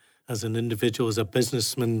you as an individual, as a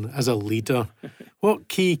businessman, as a leader. What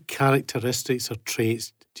key characteristics or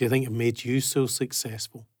traits do you think have made you so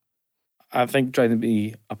successful? I think trying to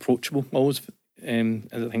be approachable always, I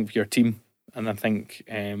think for your team, and I think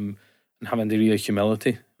and having the real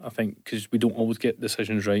humility. I think because we don't always get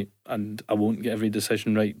decisions right, and I won't get every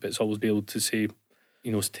decision right, but it's always be able to say,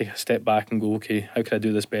 take a step back and go, okay, how can I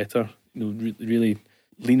do this better? Really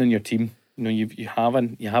lean on your team. You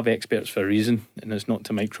have experts for a reason, and it's not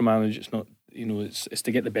to micromanage. It's not, it's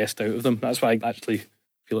to get the best out of them. That's why I actually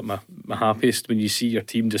feel like my happiest when you see your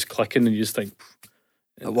team just clicking and you just think,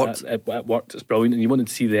 It worked. It worked. It's brilliant, and you wanted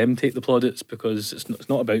to see them take the plaudits because it's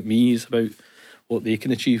not about me. It's about what they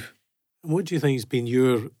can achieve. And what do you think has been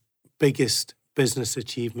your biggest business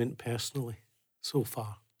achievement personally so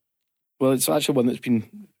far? Well, it's actually one that's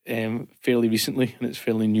been fairly recently, and it's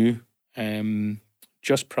fairly new.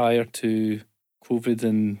 Just prior to COVID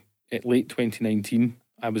in late 2019,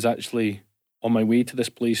 I was actually on my way to this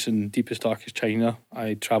place in deepest, darkest China.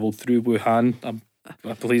 I travelled through Wuhan.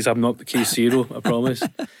 Please, I'm not the case zero, I promise.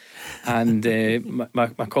 And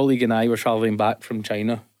my colleague and I were travelling back from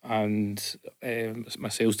China, and my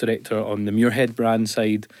sales director on the Muirhead brand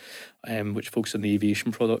side, which focuses on the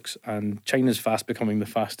aviation products. And China's fast becoming the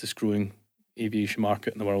fastest growing aviation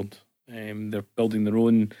market in the world. They're building their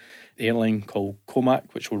own airline called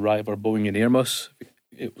Comac, which will rival Boeing and Airbus.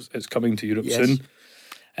 It's coming to Europe soon.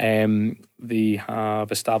 They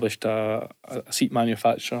have established a seat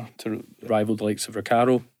manufacturer to rival the likes of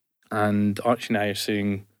Recaro, and Archie and I are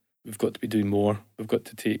saying we've got to be doing more. We've got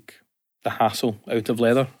to take the hassle out of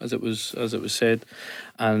leather, as it was said,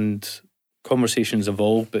 and conversations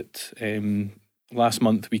evolve. But last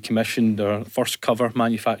month we commissioned our first cover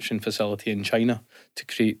manufacturing facility in China to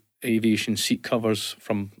create aviation seat covers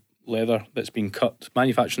from leather that's been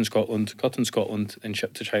manufactured in Scotland, cut in Scotland and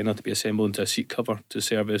shipped to China to be assembled into a seat cover to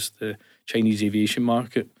service the Chinese aviation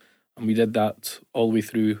market. And we did that all the way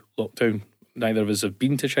through lockdown. Neither of us have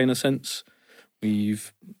been to China since.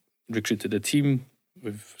 We've recruited a team,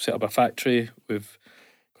 we've set up a factory, we've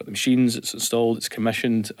got the machines, it's installed, it's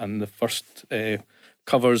commissioned, and the first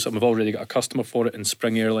covers, and we've already got a customer for it in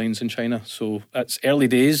Spring Airlines in China. So it's early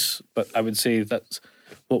days, but I would say that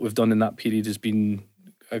what we've done in that period has been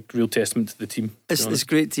a real testament to the team. It's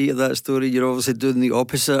great to hear that story. You're obviously doing the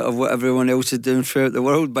opposite of what everyone else is doing throughout the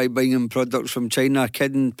world by buying products from China,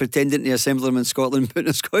 kidding, pretending to assemble them in Scotland, putting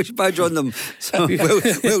a Scottish badge on them. So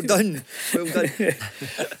well done. Well done.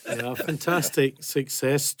 Yeah, fantastic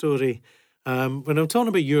success story. When I'm talking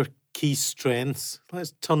about your key strengths,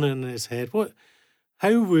 let's turn it on its head.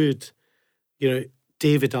 How would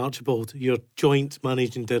David Archibald, your joint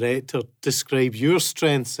managing director, describe your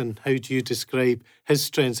strengths, and how do you describe his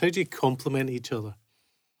strengths? How do you complement each other?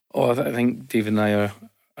 I think David and I are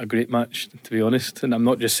a great match, to be honest, and I'm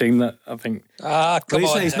not just saying that. I think come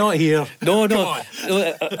on, he's not here. No.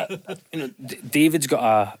 David's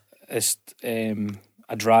got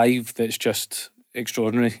a drive that's just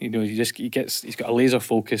extraordinary. He's got a laser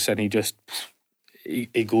focus, and he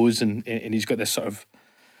goes and he's got this sort of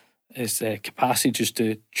his capacity just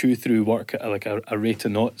to chew through work at like a rate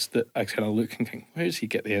of knots that I kind of look and think, where does he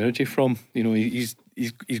get the energy from? He's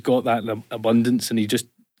got that in abundance, and he just,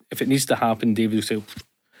 if it needs to happen, David will say,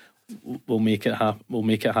 we'll make it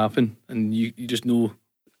happen, and you just know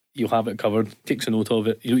you'll have it covered. Takes a note of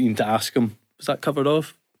it. You don't need to ask him, was that covered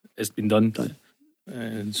off? It's been done.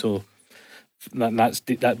 And so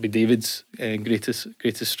that'd be David's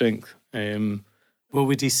greatest strength. What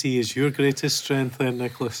would he see as your greatest strength then,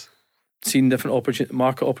 Nicholas? Seeing different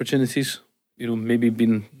market opportunities, maybe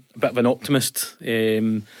being a bit of an optimist,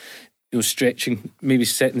 stretching, maybe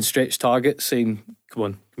setting stretch targets, saying, come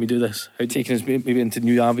on, can we do this? How taking us maybe into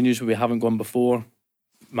new avenues where we haven't gone before,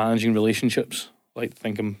 managing relationships. I like to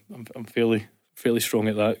think I'm fairly strong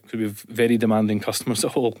at that, because we have very demanding customers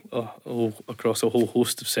all across a whole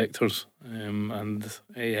host of sectors,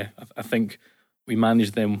 I think we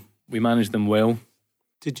manage them well.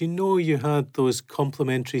 Did you know you had those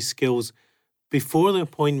complementary skills before the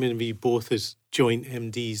appointment of you both as joint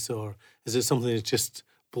MDs, or is it something that's just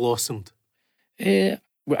blossomed? I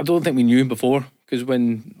don't think we knew before, because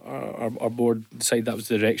when our board decided that was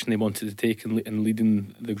the direction they wanted to take in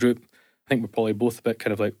leading the group, I think we're probably both a bit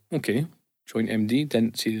kind of like, okay, joint MD,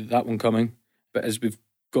 didn't see that one coming. But as we've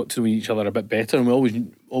got to know each other a bit better, and we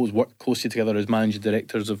always work closely together as managing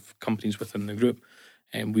directors of companies within the group,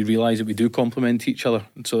 and we realise that we do complement each other.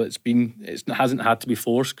 And so it hasn't had to be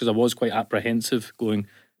forced, because I was quite apprehensive, going,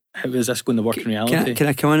 how is this going to work in reality? Can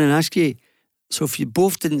I come in and ask you, so if you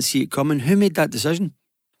both didn't see it coming, who made that decision?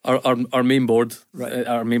 Our main board, right.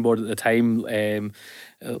 Our main board at the time,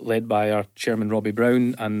 led by our chairman Robbie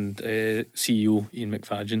Brown and CEO Ian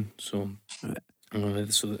McFadden. So,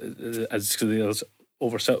 there's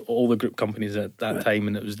overset all the group companies at that time,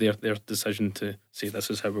 and it was their decision to say this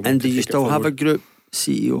is how we're going to take it forward. And do you still have a group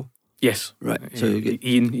CEO? Yes, right. So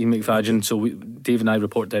Ian McFadden. So Dave and I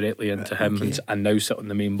report directly into him, okay, and now sit on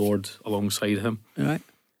the main board alongside him. Right.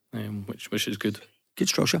 Which is good. Good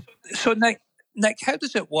structure. So Nick, how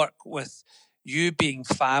does it work with you being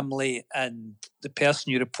family and the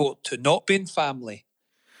person you report to not being family?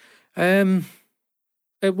 It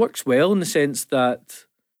works well in the sense that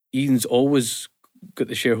Ian's always got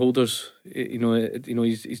the shareholders.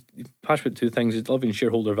 He's passionate about two things: he's loving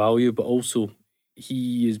shareholder value, but also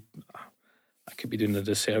he is. I could be doing a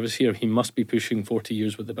disservice here. He must be pushing 40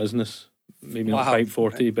 years with the business. Maybe not quite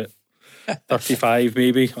 40, right, but 35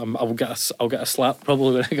 maybe. I'll get a slap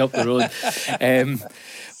probably when I go up the road.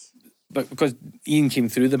 But because Ian came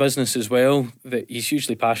through the business as well, that he's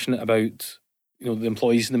hugely passionate about the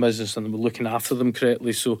employees in the business and looking after them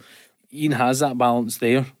correctly. So Ian has that balance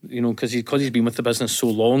there, because he's been with the business so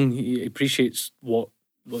long. He appreciates what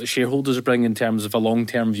the shareholders bring in terms of a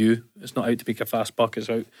long-term view. It's not out to make a fast buck, it's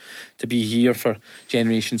out to be here for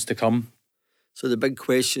generations to come. So the big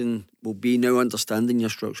question will be, now understanding your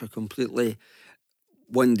structure completely,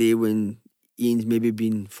 one day when Ian's maybe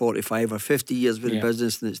been 45 or 50 years with the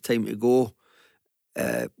business and it's time to go,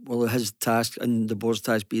 will his task and the board's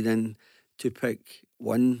task be then to pick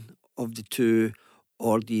one of the two,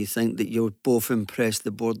 or do you think that you'll both impress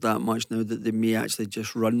the board that much now that they may actually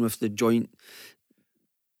just run with the joint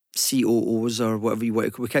COOs or whatever you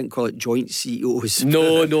want to, we can't call it joint CEOs.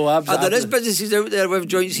 No, absolutely. There is businesses out there with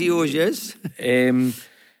joint CEOs, yes?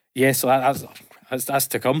 Yes, so that's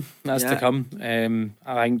to come. That's to come.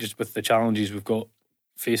 I think just with the challenges we've got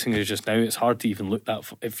facing us just now, it's hard to even look that.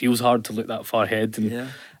 It feels hard to look that far ahead,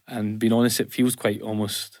 and being honest, it feels quite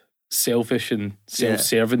almost selfish and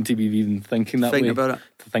self-serving to be even thinking that way. About it.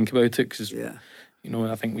 To think about it, because you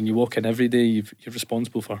know, I think when you walk in every day, you're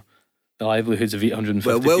responsible for the livelihoods of 850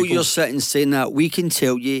 well, while people. you're sitting saying that, we can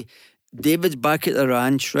tell you David's back at the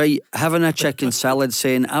ranch, right, having a chicken salad,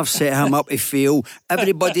 saying I've set him up to fail.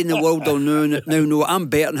 Everybody in the world will now know I'm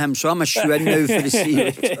better than him, so I'm a shoo-in now for the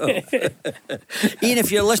CEO. Ian,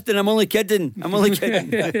 if you're listening, I'm only kidding.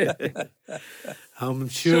 I'm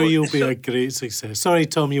sure you'll be a great success. Sorry,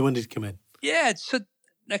 Tom, you wanted to come in. Yeah, so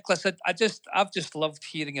Nicholas, I've just loved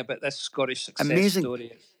hearing about this Scottish success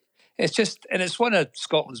story. It's just, and it's one of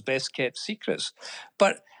Scotland's best kept secrets.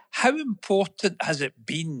 But how important has it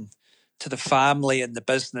been to the family and the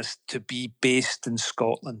business to be based in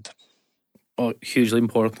Scotland? Oh, hugely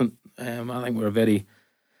important. I think we're a very,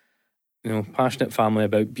 passionate family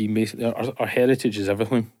about being based. Our heritage is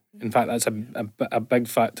everything. In fact, that's a big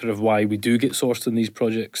factor of why we do get sourced in these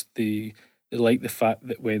projects. They like the fact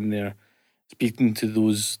that when they're speaking to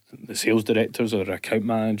the sales directors or account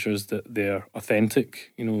managers, that they're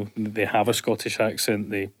authentic. They have a Scottish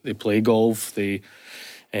accent. They play golf. They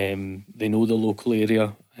know the local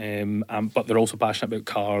area. But they're also passionate about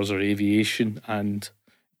cars or aviation, and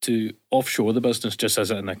to offshore the business just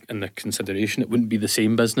as in the consideration, it wouldn't be the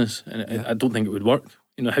same business, and I don't think it would work.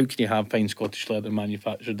 How can you have fine Scottish leather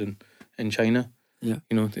manufactured in China?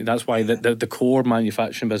 That's why the core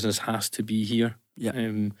manufacturing business has to be here.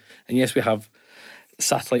 And yes, we have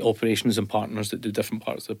satellite operations and partners that do different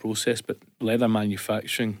parts of the process, but leather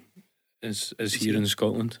manufacturing is here in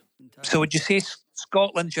Scotland. So would you say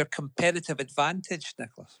Scotland's your competitive advantage,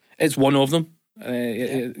 Nicholas? It's one of them.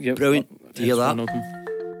 Brilliant to hear that. One of them.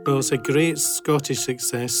 Well, it's a great Scottish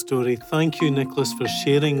success story. Thank you, Nicholas, for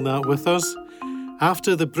sharing that with us.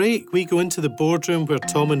 After the break, we go into the boardroom where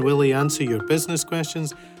Tom and Willie answer your business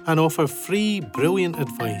questions and offer free, brilliant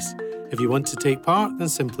advice. If you want to take part, then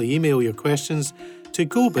simply email your questions to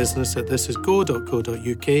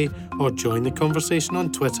gobusiness@thisisgo.co.uk or join the conversation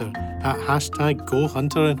on Twitter at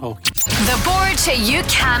 #GoHunterandHaughey. The board you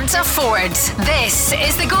can't afford. This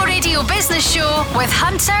is the Go Radio Business Show with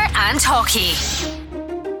Hunter and Haughey.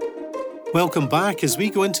 Welcome back as we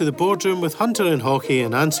go into the boardroom with Hunter and Haughey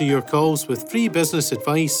and answer your calls with free business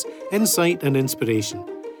advice, insight and inspiration.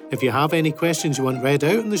 If you have any questions you want read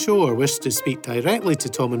out on the show or wish to speak directly to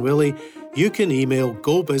Tom and Willie, you can email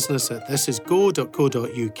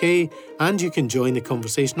gobusiness@thisisgo.co.uk and you can join the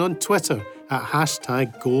conversation on Twitter at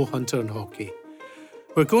 #GoHunterandHaughey.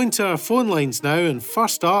 We're going to our phone lines now, and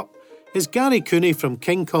first up is Gary Cooney from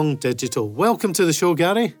King Kong Digital. Welcome to the show,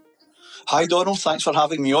 Gary. Hi, Donald. Thanks for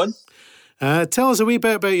having me on. Tell us a wee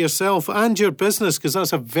bit about yourself and your business, because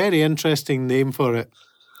that's a very interesting name for it.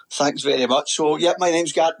 Thanks very much. So, my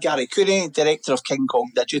name's Gary Cooney, Director of King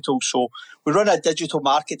Kong Digital. So, we run a digital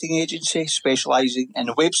marketing agency specialising in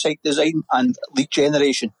website design and lead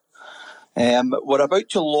generation. We're about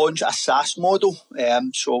to launch a SaaS model.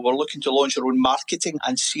 So, we're looking to launch our own marketing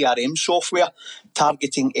and CRM software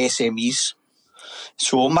targeting SMEs.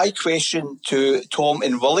 So my question to Tom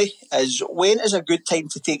and Willie is, when is a good time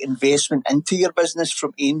to take investment into your business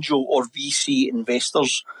from angel or VC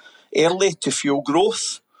investors? Early to fuel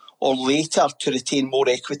growth or later to retain more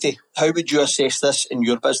equity? How would you assess this in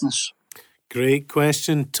your business? Great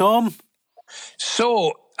question. Tom?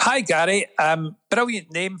 So, hi Gary.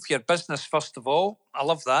 Brilliant name for your business, first of all. I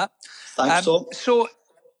love that. Thanks, Tom. So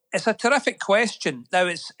it's a terrific question. Now,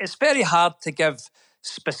 it's very hard to give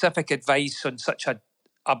specific advice on such a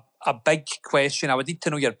big question. I would need to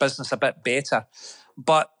know your business a bit better.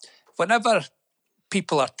 But whenever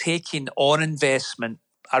people are taking on investment,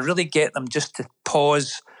 I really get them just to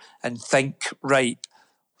pause and think, right,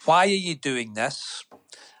 why are you doing this?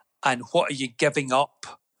 And what are you giving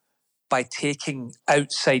up by taking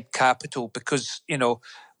outside capital? Because,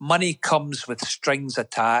 money comes with strings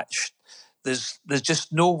attached. There's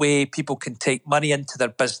just no way people can take money into their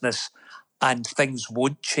business and things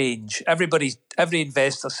won't change. Every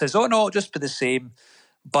investor says, oh no, it'll just be the same.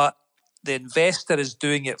 But the investor is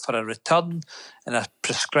doing it for a return in a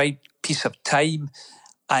prescribed piece of time.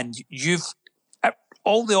 And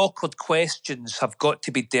all the awkward questions have got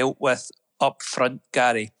to be dealt with up front,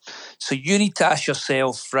 Gary. So you need to ask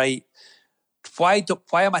yourself, right, why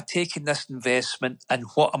am I taking this investment and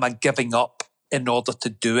what am I giving up in order to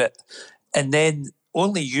do it? And then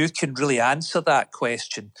only you can really answer that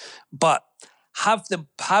question. But have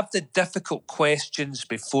the difficult questions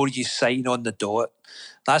before you sign on the dot.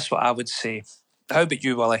 That's what I would say. How about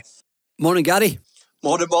you, Willie? Morning, Gary.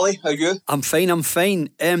 Morning, Molly. How are you? I'm fine.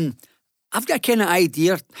 I've got a kind of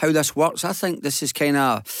idea how this works. I think this is kind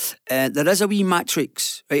of, there is a wee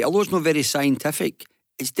matrix, right? Although it's not very scientific,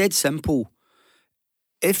 it's dead simple.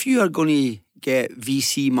 If you are going to get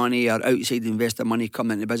VC money or outside investor money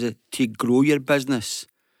coming into business to grow your business,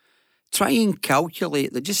 try and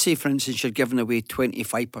calculate that. Just say, for instance, you're giving away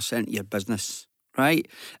 25% of your business, right?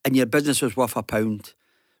 And your business was worth £1,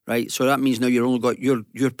 right? So that means now you're only got your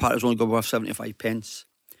part is only got worth 75 pence.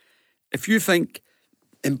 If you think,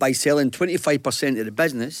 and by selling 25% of the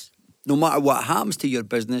business, no matter what happens to your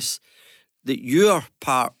business, that your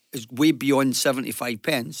part is way beyond 75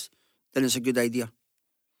 pence, then it's a good idea.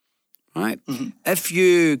 Right? Mm-hmm.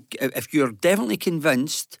 If you're definitely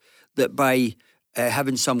convinced that by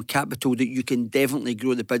having some capital that you can definitely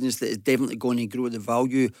grow the business, that is definitely going to grow the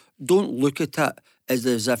value, don't look at it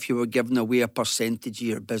as if you were giving away a percentage of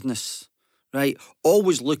your business. Right?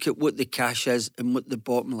 Always look at what the cash is and what the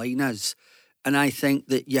bottom line is. And I think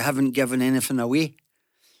that you haven't given anything away.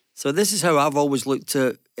 So this is how I've always looked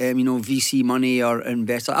at, VC money or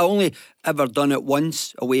investor. I only ever done it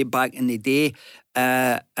once, way back in the day,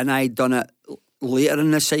 and I done it later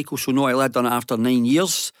in the cycle. So no, I done it after 9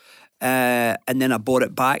 years, and then I bought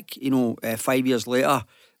it back, 5 years later.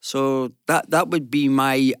 So that would be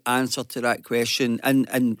my answer to that question.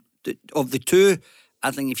 And of the two,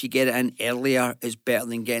 I think if you get it in earlier, it's better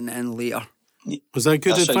than getting it in later. Was that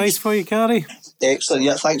good advice for you, Gary? Excellent.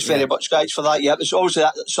 Yeah, thanks very much, guys, for that. Yeah, it's obviously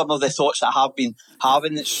some of the thoughts that I have been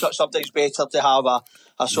having. It's sometimes better to have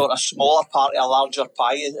a sort of smaller part of a larger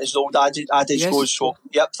pie, as the old adage goes. So,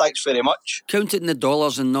 yep, thanks very much. Count it in the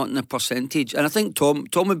dollars and not in the percentage. And I think Tom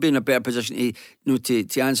would be in a better position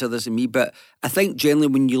to answer this than me. But I think generally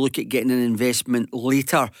when you look at getting an investment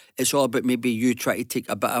later, it's all about maybe you try to take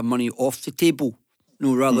a bit of money off the table,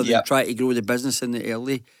 rather than try to grow the business in the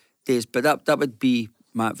early days. But that would be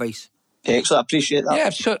my advice. Excellent, I appreciate that.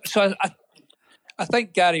 Yeah, so I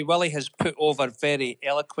think Gary Willie has put over very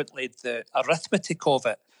eloquently the arithmetic of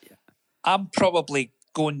it. Yeah. I'm probably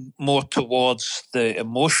going more towards the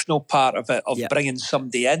emotional part of it, of bringing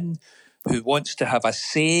somebody in who wants to have a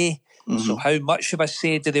say. Mm-hmm. So how much of a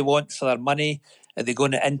say do they want for their money? Are they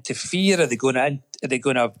going to interfere? Are they going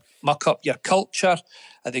to muck up your culture?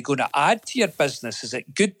 Are they going to add to your business? Is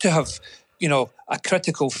it good to have a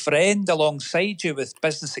critical friend alongside you with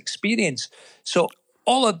business experience? So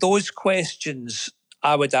all of those questions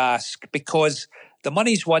I would ask, because the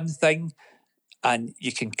money's one thing and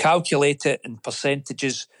you can calculate it in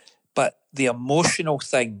percentages, but the emotional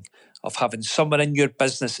thing of having someone in your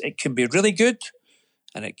business, it can be really good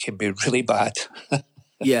and it can be really bad.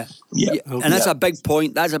 Yeah. And that's a big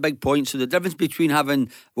point. That's a big point. So the difference between having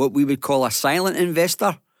what we would call a silent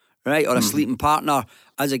investor, right, or a sleeping partner,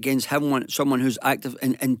 as against having someone who's active.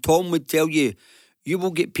 And Tom would tell you, you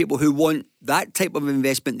will get people who want that type of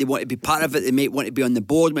investment. They want to be part of it. They might want to be on the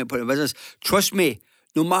board, might put in business. Trust me,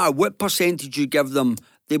 no matter what percentage you give them,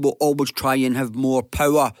 they will always try and have more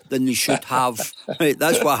power than they should have. Right,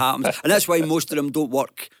 that's what happens. And that's why most of them don't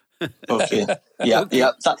work. Okay. Yeah.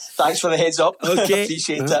 Thanks for the heads up. Okay.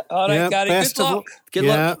 Appreciate it. All right, Gary, good luck. Good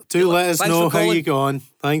luck. Do let us know how you go on.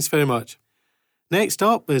 Thanks very much. Next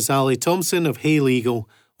up is Ali Thompson of Haughey Legal.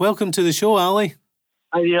 Welcome to the show, Ali.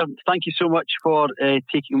 Hi there. Thank you so much for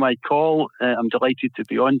taking my call. I'm delighted to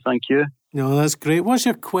be on. Thank you. No, that's great. What's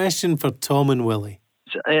your question for Tom and Willie?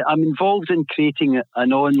 I'm involved in creating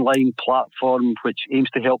an online platform which aims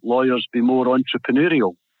to help lawyers be more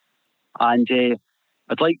entrepreneurial. And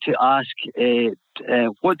I'd like to ask,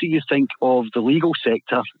 what do you think of the legal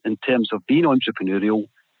sector in terms of being entrepreneurial,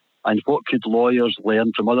 and what could lawyers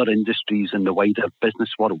learn from other industries in the wider business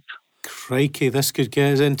world? Crikey, this could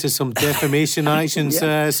get us into some defamation actions.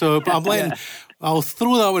 So I'll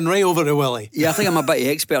throw that one right over to Willie. Yeah, I think I'm a bit of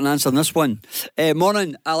an expert in answering this one.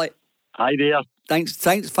 Morning, Ali. Hi there.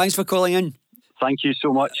 Thanks for calling in. Thank you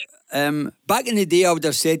so much. Back in the day, I would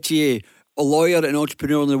have said to you, a lawyer and an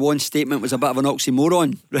entrepreneur in the one statement was a bit of an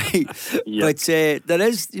oxymoron, right? Yeah. But there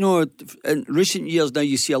is, in recent years now,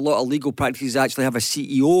 you see a lot of legal practices actually have a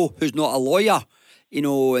CEO who's not a lawyer,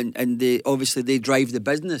 and they obviously they drive the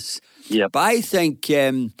business. Yeah. But I think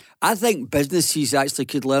businesses actually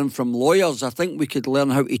could learn from lawyers. I think we could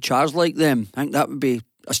learn how to charge like them. I think that would be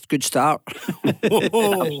a good start.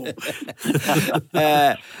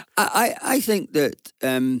 I think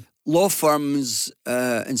that law firms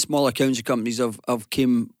and small accounting companies have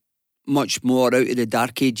came much more out of the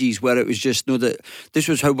dark ages, where it was just that this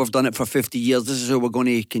was how we've done it for 50 years, this is how we're going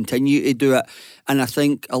to continue to do it. And I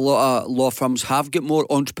think a lot of law firms have got more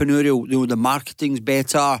entrepreneurial. The marketing's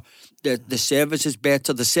better, the service is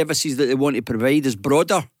better, the services that they want to provide is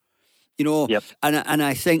broader, Yep. And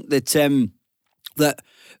I think that that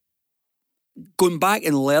going back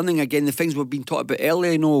and learning again the things we've been taught about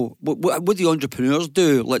earlier, what the entrepreneurs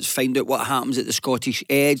do. Let's find out what happens at the Scottish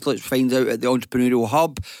Edge. Let's find out at the Entrepreneurial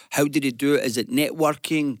Hub. How do they do it? Is it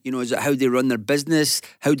networking? Is it how they run their business?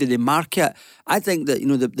 How do they market? I think that,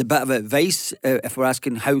 the bit of advice, if we're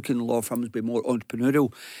asking how can law firms be more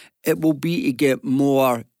entrepreneurial, it will be to get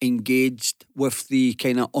more engaged with the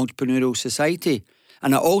kind of entrepreneurial society.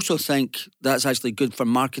 And I also think that's actually good for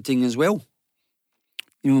marketing as well.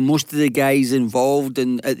 Most of the guys involved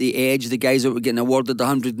at the Edge, the guys that were getting awarded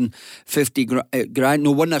 150 grand,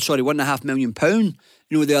 £1.5 million,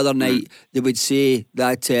 the other night, they would say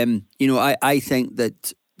that, I think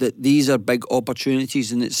that these are big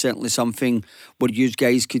opportunities, and it's certainly something where you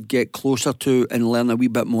guys could get closer to and learn a wee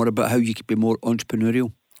bit more about how you could be more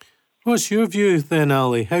entrepreneurial. What's your view then,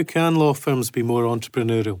 Ali? How can law firms be more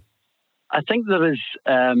entrepreneurial? I think there is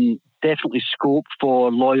definitely scope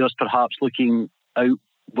for lawyers perhaps looking out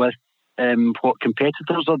with what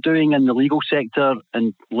competitors are doing in the legal sector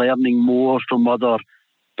and learning more from other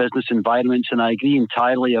business environments. And I agree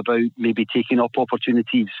entirely about maybe taking up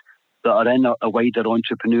opportunities that are in a wider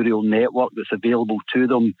entrepreneurial network that's available to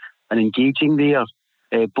them and engaging there,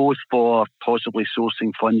 both for possibly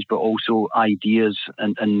sourcing funds but also ideas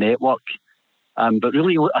and network. But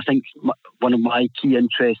really, I think one of my key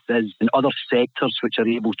interests is in other sectors which are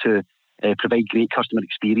able to provide great customer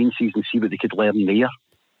experiences and see what they could learn there.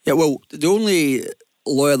 Yeah, well, the only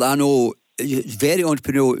lawyer that I know is very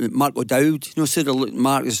entrepreneurial, Mark O'Dowd.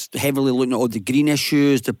 Mark is heavily looking at all the green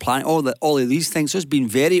issues, the planet, all of these things. So it's been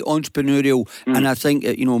very entrepreneurial, and I think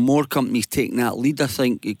more companies taking that lead. I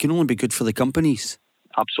think it can only be good for the companies.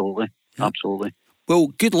 Absolutely, absolutely. Well,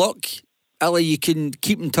 good luck, Ali. You can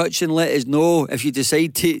keep in touch and let us know if you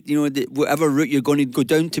decide to, whatever route you're going to go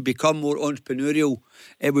down to become more entrepreneurial.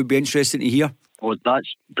 It would be interesting to hear. Oh,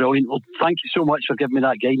 that's brilliant. Well, thank you so much for giving me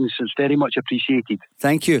that guidance. It's very much appreciated.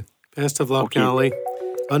 Thank you. Best of luck, Ali.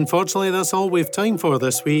 Unfortunately, that's all we've time for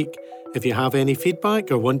this week. If you have any feedback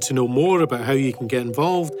or want to know more about how you can get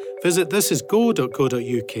involved, visit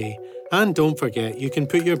thisisgo.co.uk. And don't forget, you can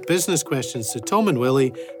put your business questions to Tom and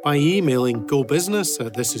Willie by emailing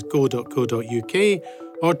gobusiness@thisisgo.co.uk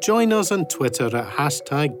or join us on Twitter at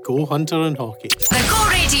 #GoHunterAndHaughey. The Go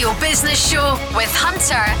Radio Business Show with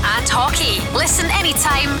Hunter and Haughey. Listen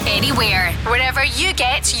anytime, anywhere, wherever you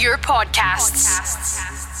get your podcasts.